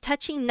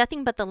touching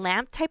nothing but the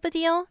lamp type of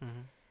deal,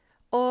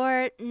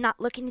 or not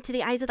looking into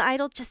the eyes of the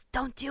idol, just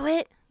don't do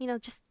it.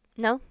 Don't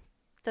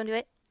do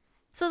it.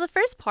 So the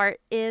first part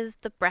is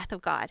the breath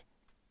of God,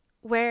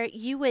 where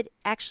you would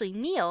actually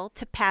kneel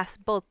to pass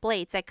both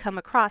blades that come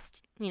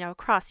across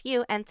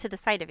you and to the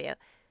side of you.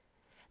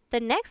 The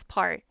next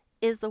part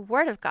is the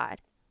word of God,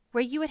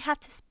 where you would have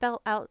to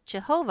spell out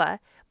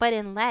Jehovah, but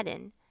in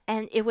Latin,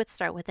 and it would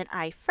start with an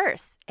I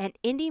first. And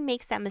Indy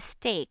makes that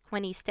mistake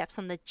when he steps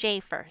on the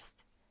J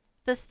first.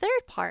 The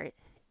third part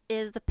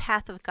is the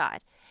path of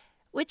God,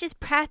 which is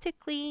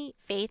practically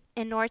faith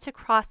in order to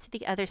cross to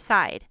the other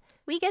side.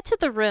 We get to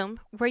the room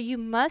where you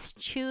must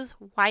choose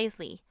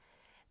wisely.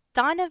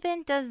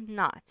 Donovan does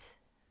not.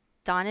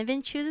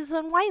 Donovan chooses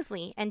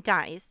unwisely and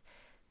dies.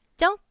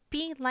 Don't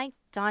be like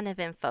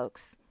Donovan,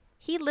 folks.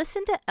 He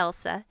listened to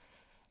Elsa,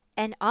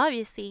 and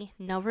obviously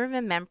no one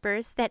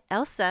remembers that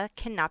Elsa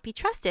cannot be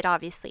trusted,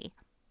 obviously.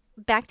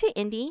 Back to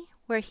Indy,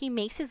 where he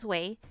makes his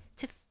way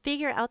to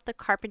figure out the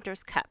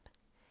carpenter's cup.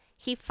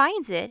 He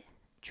finds it,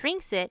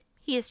 drinks it,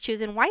 he is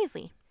chosen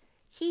wisely.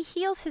 He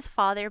heals his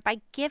father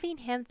by giving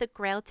him the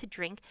Grail to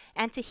drink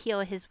and to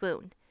heal his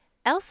wound.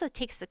 Elsa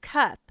takes the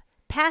cup,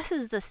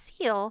 passes the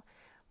seal,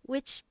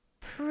 which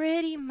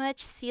pretty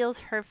much seals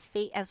her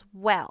fate as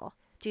well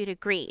due to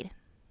greed.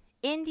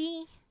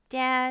 Indy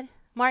Dad,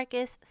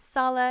 Marcus,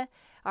 Sala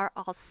are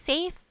all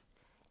safe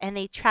and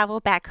they travel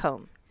back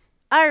home.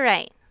 All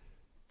right,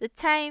 the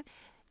time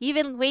you've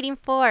been waiting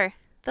for,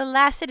 the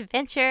last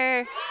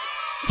adventure.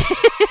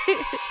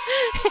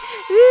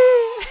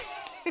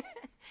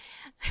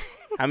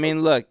 I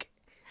mean, look,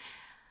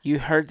 you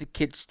heard the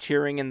kids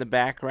cheering in the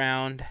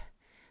background.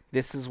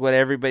 This is what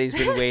everybody's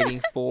been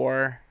waiting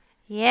for.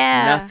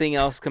 Yeah. Nothing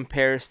else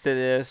compares to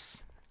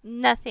this.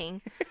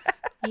 Nothing.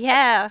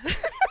 Yeah.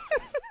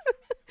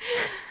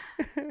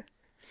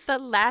 The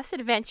last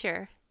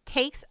adventure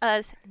takes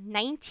us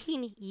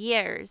 19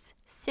 years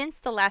since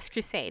the last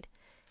crusade.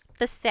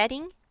 The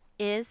setting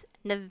is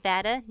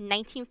Nevada,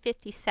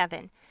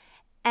 1957,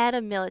 at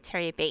a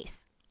military base.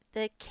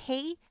 The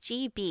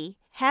KGB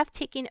have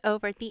taken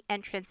over the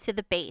entrance to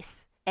the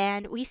base,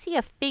 and we see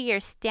a figure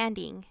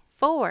standing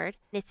forward.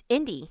 It's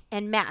Indy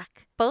and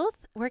Mac.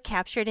 Both were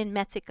captured in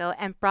Mexico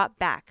and brought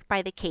back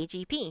by the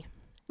KGB.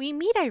 We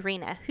meet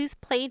Irina, who's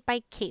played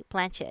by Cate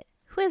Blanchett,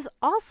 who is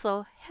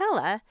also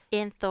Hela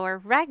in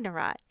Thor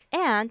Ragnarok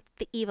and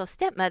the evil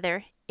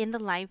stepmother in the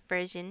live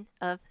version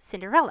of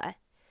Cinderella.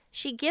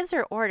 She gives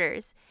her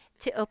orders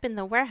to open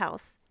the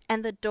warehouse,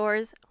 and the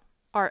doors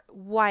are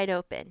wide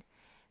open.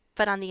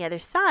 But on the other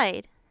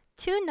side,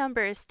 two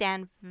numbers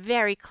stand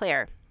very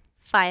clear,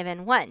 5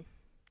 and 1.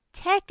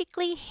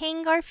 Technically,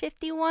 Hangar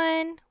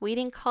 51. We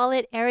didn't call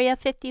it Area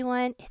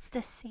 51. It's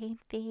the same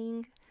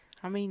thing.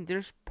 I mean,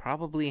 there's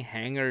probably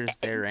hangars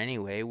there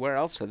anyway. Where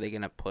else are they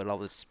going to put all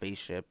the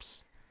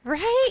spaceships?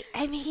 Right?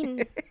 I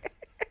mean,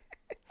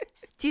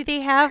 do they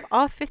have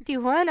all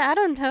 51? I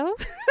don't know.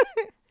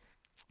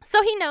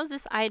 So he knows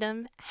this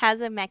item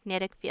has a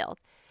magnetic field.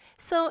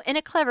 So in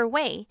a clever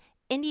way,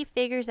 Indy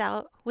figures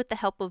out, with the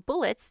help of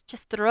bullets,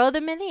 just throw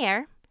them in the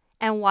air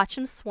and watch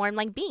them swarm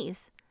like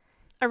bees.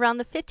 Around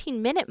the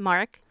 15-minute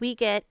mark, we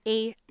get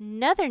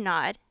another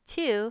nod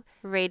to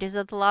Raiders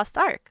of the Lost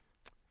Ark.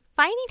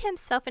 Finding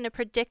himself in a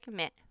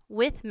predicament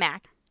with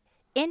Mac,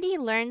 Indy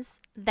learns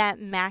that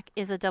Mac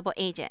is a double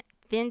agent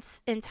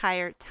this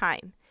entire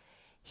time.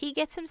 He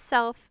gets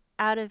himself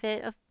out of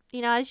it,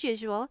 as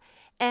usual,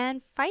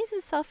 and finds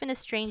himself in a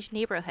strange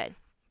neighborhood.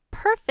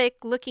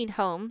 Perfect looking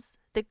homes,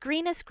 the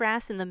greenest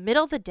grass in the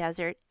middle of the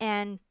desert,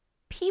 and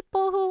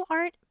people who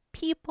aren't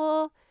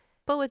people,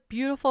 but with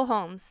beautiful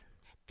homes.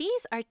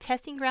 These are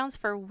testing grounds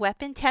for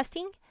weapon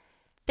testing.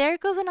 There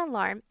goes an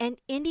alarm, and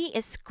Indy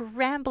is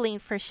scrambling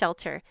for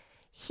shelter.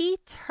 He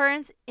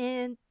turns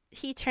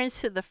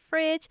to the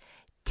fridge,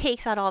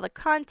 takes out all the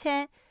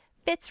content,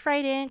 fits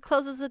right in,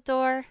 closes the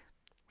door.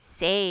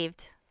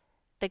 Saved.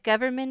 The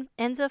government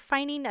ends up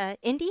finding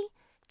Indy.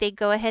 They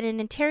go ahead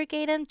and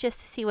interrogate him just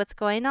to see what's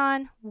going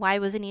on. Why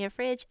wasn't he in a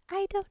fridge?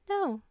 I don't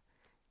know.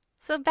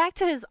 So back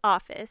to his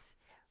office.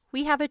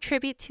 We have a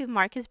tribute to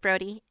Marcus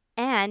Brody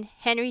and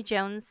Henry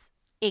Jones,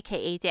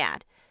 aka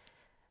Dad.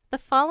 The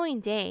following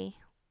day,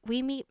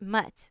 we meet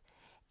Mutt,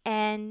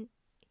 and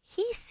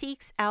he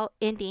seeks out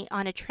Indy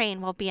on a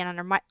train while being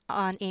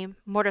on a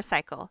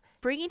motorcycle,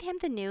 bringing him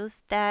the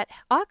news that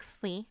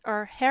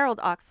Harold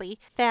Oxley,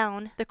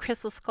 found the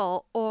crystal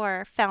skull,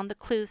 or found the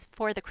clues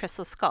for the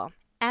crystal skull.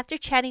 After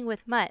chatting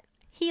with Mutt,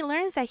 he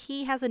learns that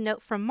he has a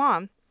note from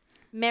Mom,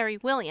 Mary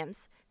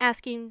Williams,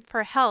 asking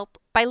for help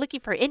by looking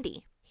for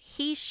Indy.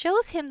 He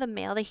shows him the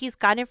mail that he's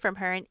gotten from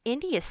her, and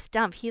Indy is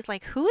stumped. He's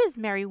like, who is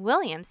Mary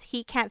Williams?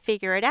 He can't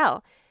figure it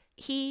out.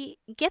 He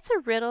gets a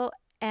riddle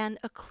and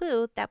a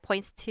clue that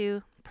points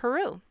to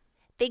Peru.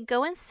 They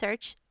go in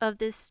search of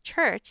this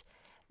church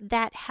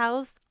that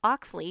housed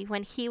Oxley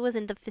when he was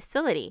in the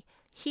facility.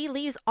 He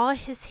leaves all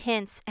his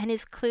hints and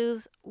his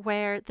clues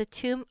where the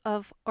tomb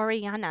of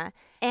Oriana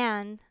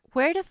and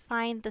where to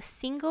find the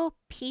single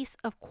piece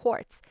of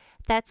quartz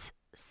that's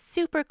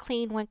super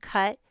clean when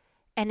cut,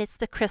 and it's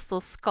the crystal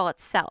skull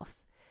itself.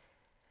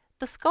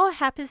 The skull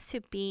happens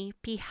to be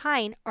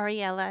behind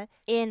Oriana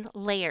in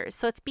layers,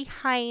 so it's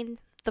behind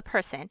the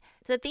person.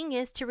 The thing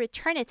is to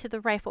return it to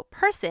the rightful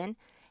person,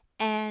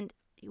 and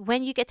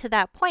when you get to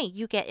that point,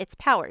 you get its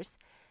powers.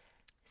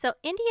 So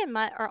Indy and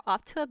Mutt are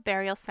off to a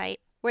burial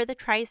site where the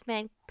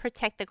tribesmen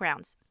protect the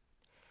grounds.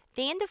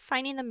 They end up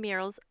finding the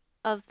murals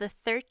of the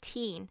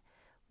 13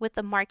 with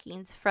the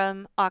markings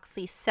from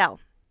Oxley's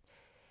cell.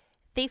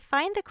 They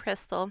find the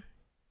crystal,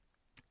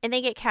 and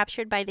they get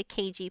captured by the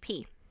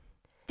KGB.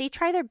 They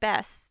try their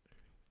best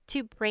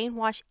to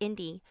brainwash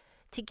Indy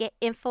to get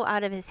info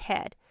out of his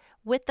head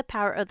with the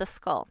power of the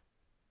skull.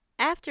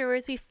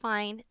 Afterwards, we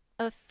find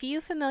a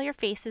few familiar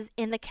faces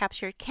in the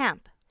captured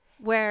camp,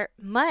 where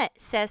Mutt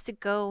says to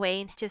go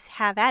away and just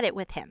have at it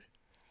with him,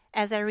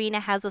 as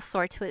Irina has a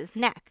sword to his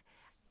neck.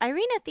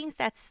 Irina thinks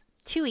that's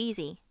too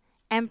easy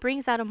and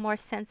brings out a more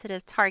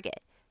sensitive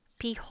target.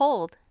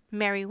 Behold,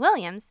 Mary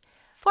Williams,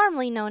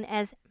 formerly known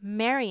as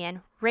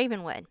Marion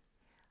Ravenwood,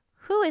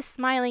 who is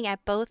smiling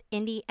at both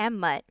Indy and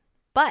Mutt,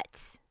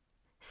 but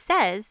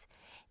says,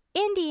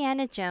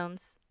 Indiana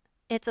Jones,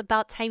 it's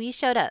about time you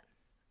showed up.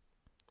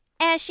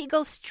 And she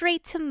goes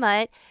straight to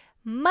Mutt.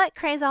 Mutt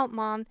cries out,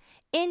 Mom.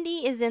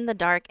 Indy is in the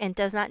dark and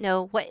does not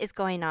know what is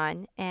going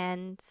on,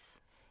 and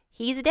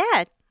he's a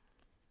dad.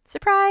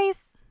 Surprise!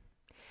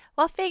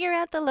 While figuring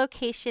out the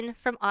location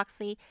from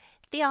Oxley,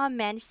 they all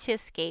manage to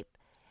escape,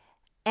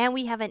 and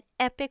we have an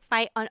epic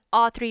fight on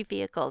all three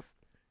vehicles.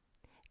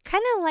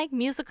 Kind of like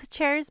musical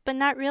chairs, but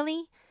not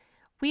really.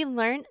 We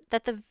learn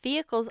that the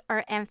vehicles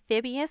are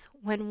amphibious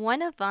when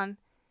one of them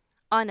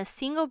on a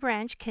single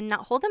branch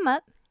cannot hold them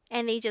up,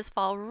 and they just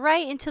fall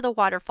right into the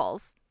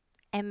waterfalls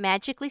and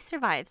magically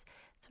survives.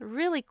 It's a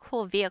really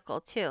cool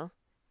vehicle too.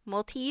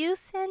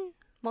 Multi-use and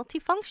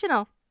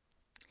multifunctional.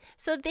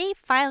 So they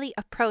finally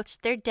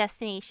approach their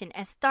destination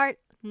and start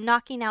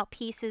knocking out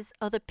pieces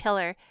of the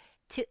pillar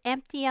to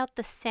empty out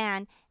the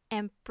sand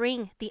and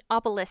bring the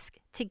obelisk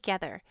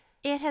together.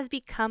 It has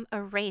become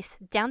a race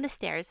down the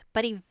stairs,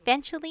 but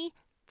eventually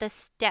the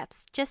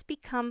steps just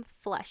become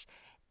flush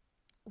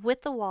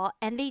with the wall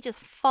and they just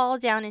fall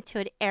down into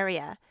an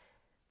area.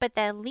 But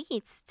that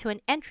leads to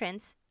an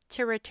entrance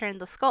to return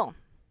the skull.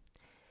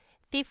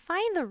 They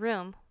find the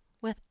room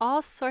with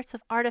all sorts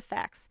of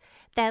artifacts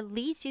that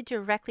leads you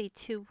directly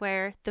to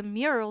where the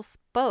mural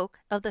spoke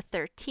of the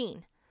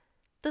 13.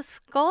 The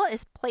skull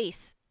is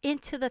placed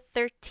into the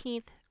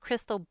 13th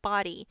crystal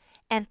body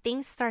and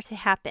things start to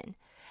happen.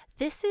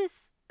 This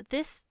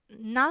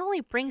not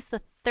only brings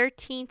the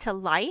 13 to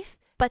life,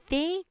 but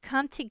they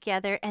come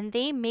together and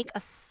they make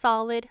a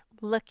solid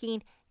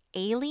looking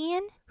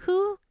alien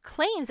who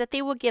claims that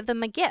they will give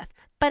them a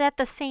gift. But at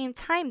the same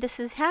time this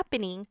is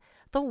happening,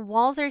 the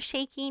walls are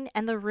shaking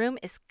and the room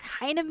is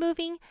kind of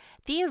moving.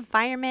 The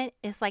environment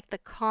is like the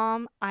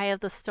calm eye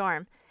of the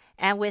storm.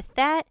 And with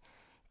that,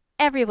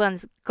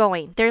 everyone's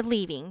going. They're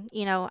leaving.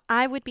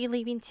 I would be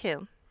leaving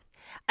too.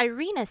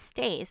 Irina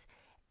stays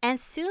and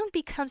soon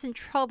becomes in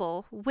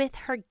trouble with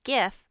her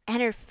gift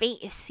and her fate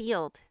is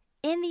sealed.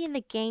 Indy and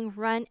the gang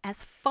run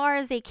as far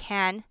as they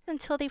can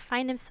until they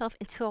find themselves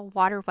into a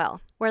water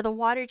well where the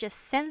water just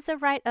sends them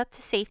right up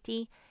to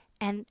safety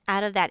and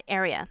out of that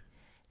area.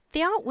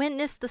 They all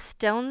witness the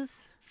stones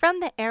from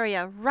the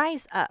area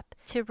rise up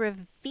to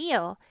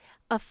reveal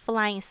a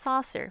flying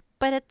saucer,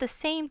 but at the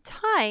same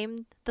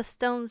time the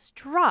stones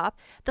drop,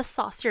 the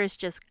saucer is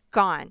just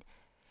gone,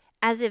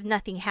 as if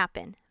nothing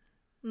happened.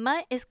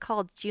 Mutt is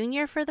called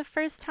Junior for the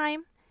first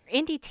time.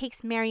 Indy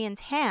takes Marion's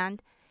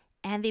hand,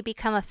 and they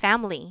become a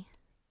family.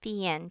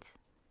 The end.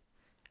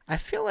 I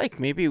feel like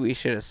maybe we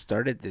should have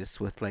started this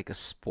with like a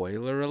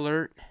spoiler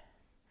alert.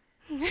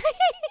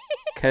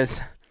 Because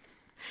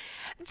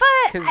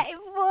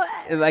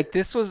like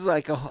this was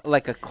like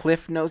a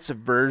Cliff Notes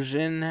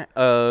version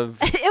of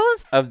it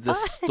was of the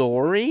fun.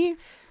 story.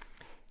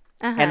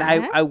 And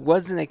I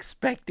wasn't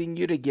expecting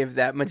you to give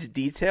that much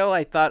detail.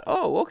 I thought,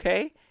 oh,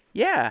 okay,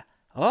 yeah,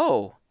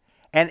 oh.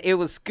 And it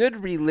was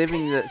good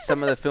reliving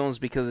some of the films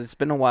because it's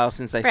been a while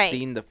since I've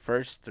seen the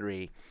first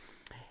three.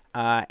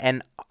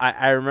 And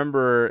I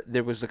remember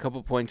there was a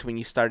couple points when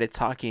you started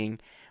talking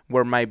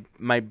where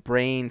my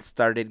brain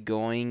started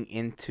going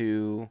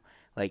into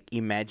like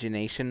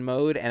imagination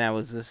mode and I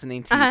was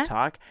listening to you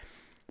talk.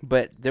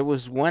 But there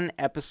was one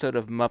episode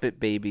of Muppet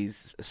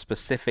Babies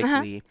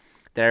specifically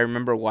that I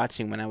remember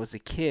watching when I was a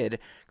kid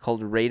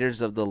called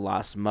Raiders of the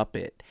Lost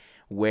Muppet,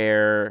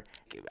 where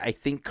I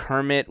think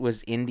Kermit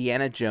was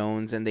Indiana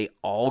Jones and they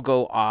all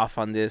go off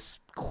on this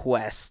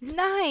quest.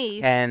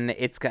 Nice. And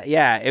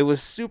it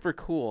was super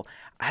cool.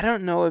 I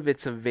don't know if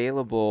it's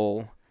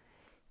available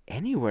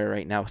anywhere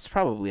right now. It's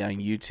probably on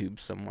YouTube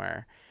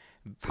somewhere.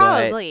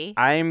 Probably.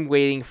 But I'm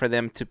waiting for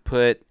them to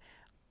put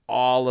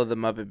all of the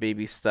Muppet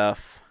Baby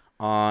stuff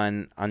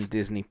on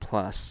Disney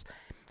Plus.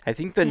 I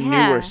think the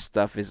newer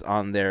stuff is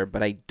on there,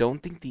 but I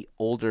don't think the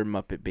older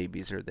Muppet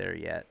Babies are there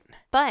yet.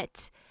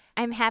 But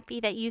I'm happy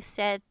that you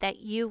said that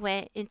you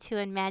went into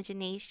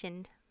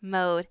imagination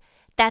mode.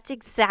 That's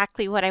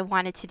exactly what I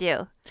wanted to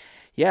do.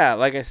 Yeah,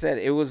 like I said,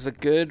 it was a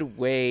good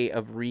way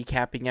of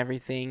recapping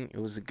everything. It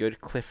was a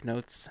good Cliff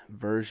Notes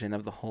version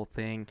of the whole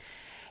thing.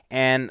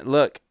 And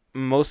look,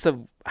 most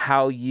of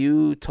how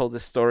you told the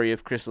story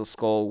of Crystal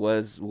Skull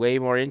was way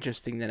more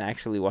interesting than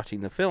actually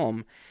watching the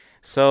film.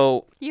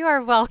 So you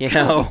are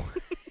welcome.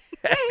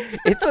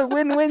 It's a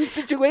win-win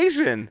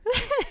situation.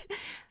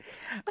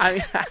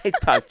 I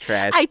talk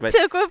trash. I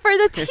took one for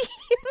the team.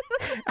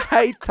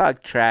 I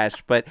talk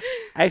trash, but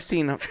I've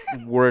seen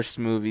worse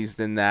movies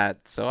than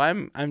that, so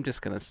I'm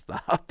just gonna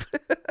stop.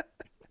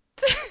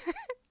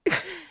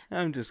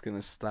 I'm just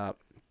gonna stop.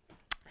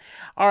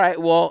 All right.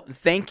 Well,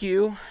 thank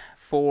you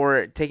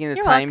for taking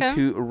the time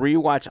to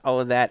rewatch all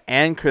of that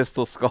and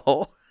Crystal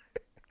Skull,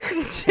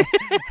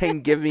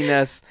 and giving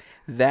us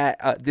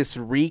that this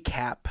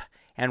recap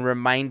and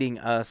reminding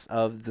us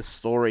of the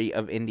story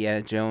of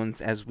Indiana Jones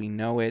as we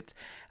know it.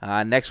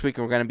 Next week,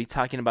 we're going to be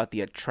talking about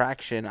the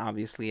attraction,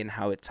 obviously, and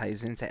how it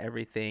ties into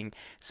everything,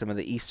 some of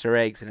the Easter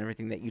eggs and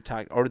everything that you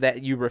talked, or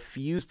that you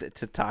refused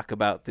to talk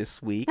about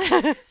this week,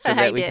 so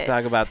that we can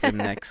talk about them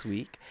next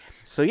week.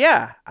 So,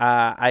 yeah,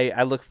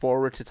 I look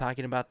forward to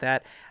talking about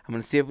that. I'm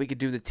going to see if we could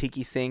do the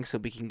Tiki thing so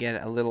we can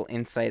get a little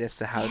insight as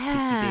to how Tiki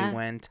Day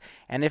went.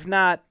 And if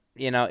not,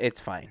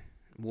 it's fine.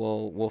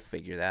 we'll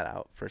figure that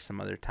out for some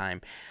other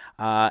time.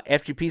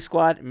 FGP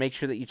Squad, make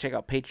sure that you check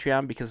out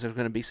Patreon because there's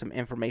going to be some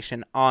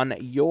information on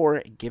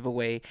your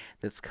giveaway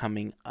that's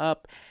coming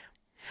up.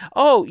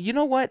 Oh, you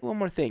know what? One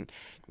more thing.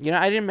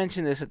 I didn't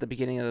mention this at the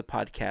beginning of the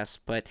podcast,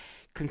 but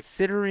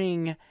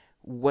considering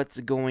what's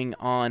going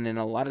on and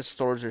a lot of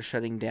stores are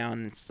shutting down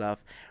and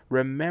stuff,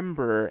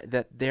 remember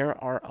that there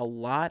are a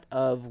lot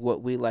of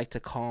what we like to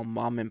call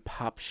mom and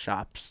pop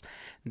shops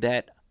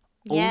that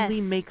only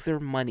Yes. make their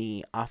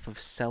money off of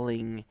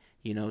selling,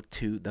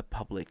 to the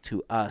public,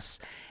 to us.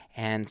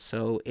 And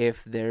so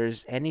if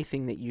there's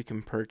anything that you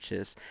can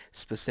purchase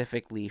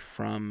specifically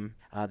from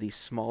these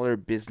smaller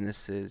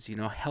businesses,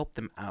 help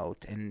them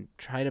out and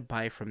try to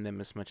buy from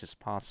them as much as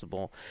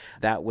possible.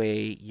 That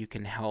way you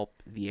can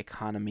help the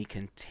economy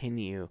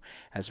continue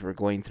as we're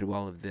going through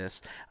all of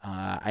this.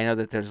 I know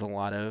that there's a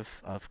lot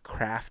of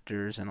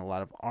crafters and a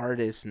lot of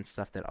artists and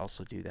stuff that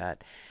also do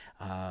that.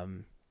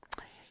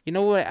 You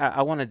know what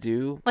I want to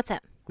do? What's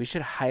that? We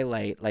should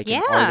highlight like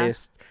Yeah. an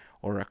artist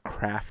or a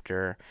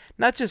crafter,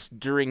 not just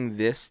during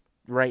this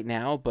right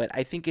now, but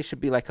I think it should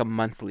be like a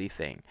monthly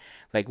thing.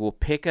 Like we'll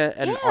pick an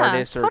Yeah,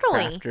 artist or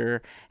totally. a crafter,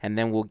 and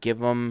then we'll give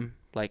them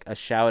like a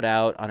shout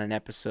out on an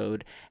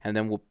episode, and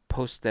then we'll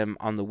post them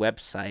on the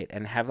website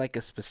and have like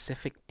a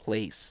specific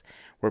place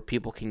where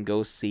people can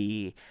go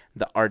see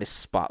the artist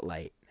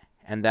spotlight.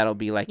 And that'll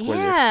be like where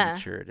they're Yeah.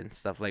 featured and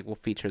stuff. Like we'll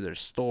feature their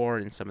store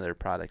and some of their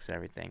products and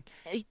everything.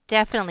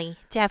 Definitely.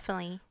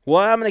 Definitely.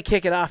 Well, I'm going to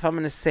kick it off. I'm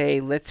going to say,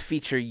 let's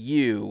feature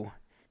you.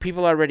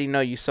 People already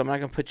know you, so I'm not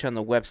going to put you on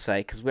the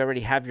website because we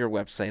already have your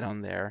website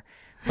on there.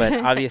 But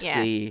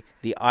obviously,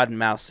 the Odd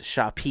Mouse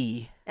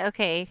Shoppy.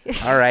 Okay.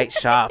 All right,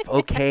 shop.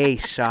 Okay,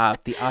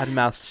 shop. The Odd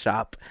Mouse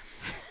Shop.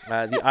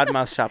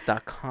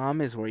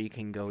 TheOddMouseShop.com is where you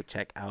can go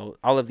check out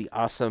all of the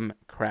awesome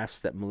crafts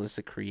that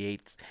Melissa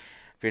creates.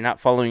 If you're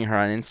not following her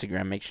on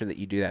Instagram, make sure that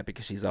you do that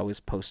because she's always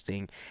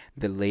posting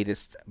the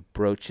latest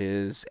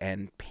brooches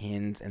and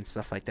pins and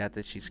stuff like that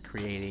she's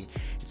creating.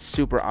 It's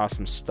super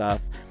awesome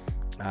stuff.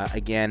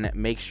 Again,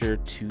 make sure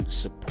to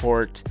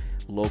support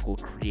local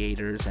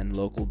creators and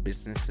local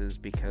businesses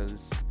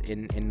because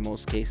in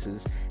most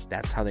cases,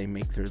 that's how they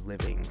make their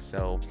living.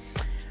 So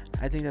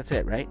I think that's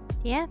it, right?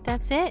 Yeah,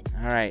 that's it.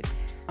 All right.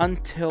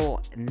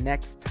 Until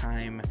next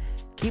time,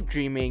 keep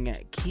dreaming,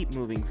 keep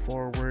moving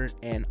forward,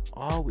 and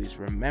always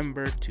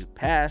remember to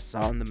pass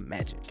on the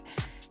magic.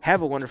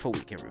 Have a wonderful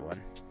week,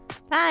 everyone.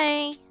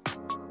 Bye.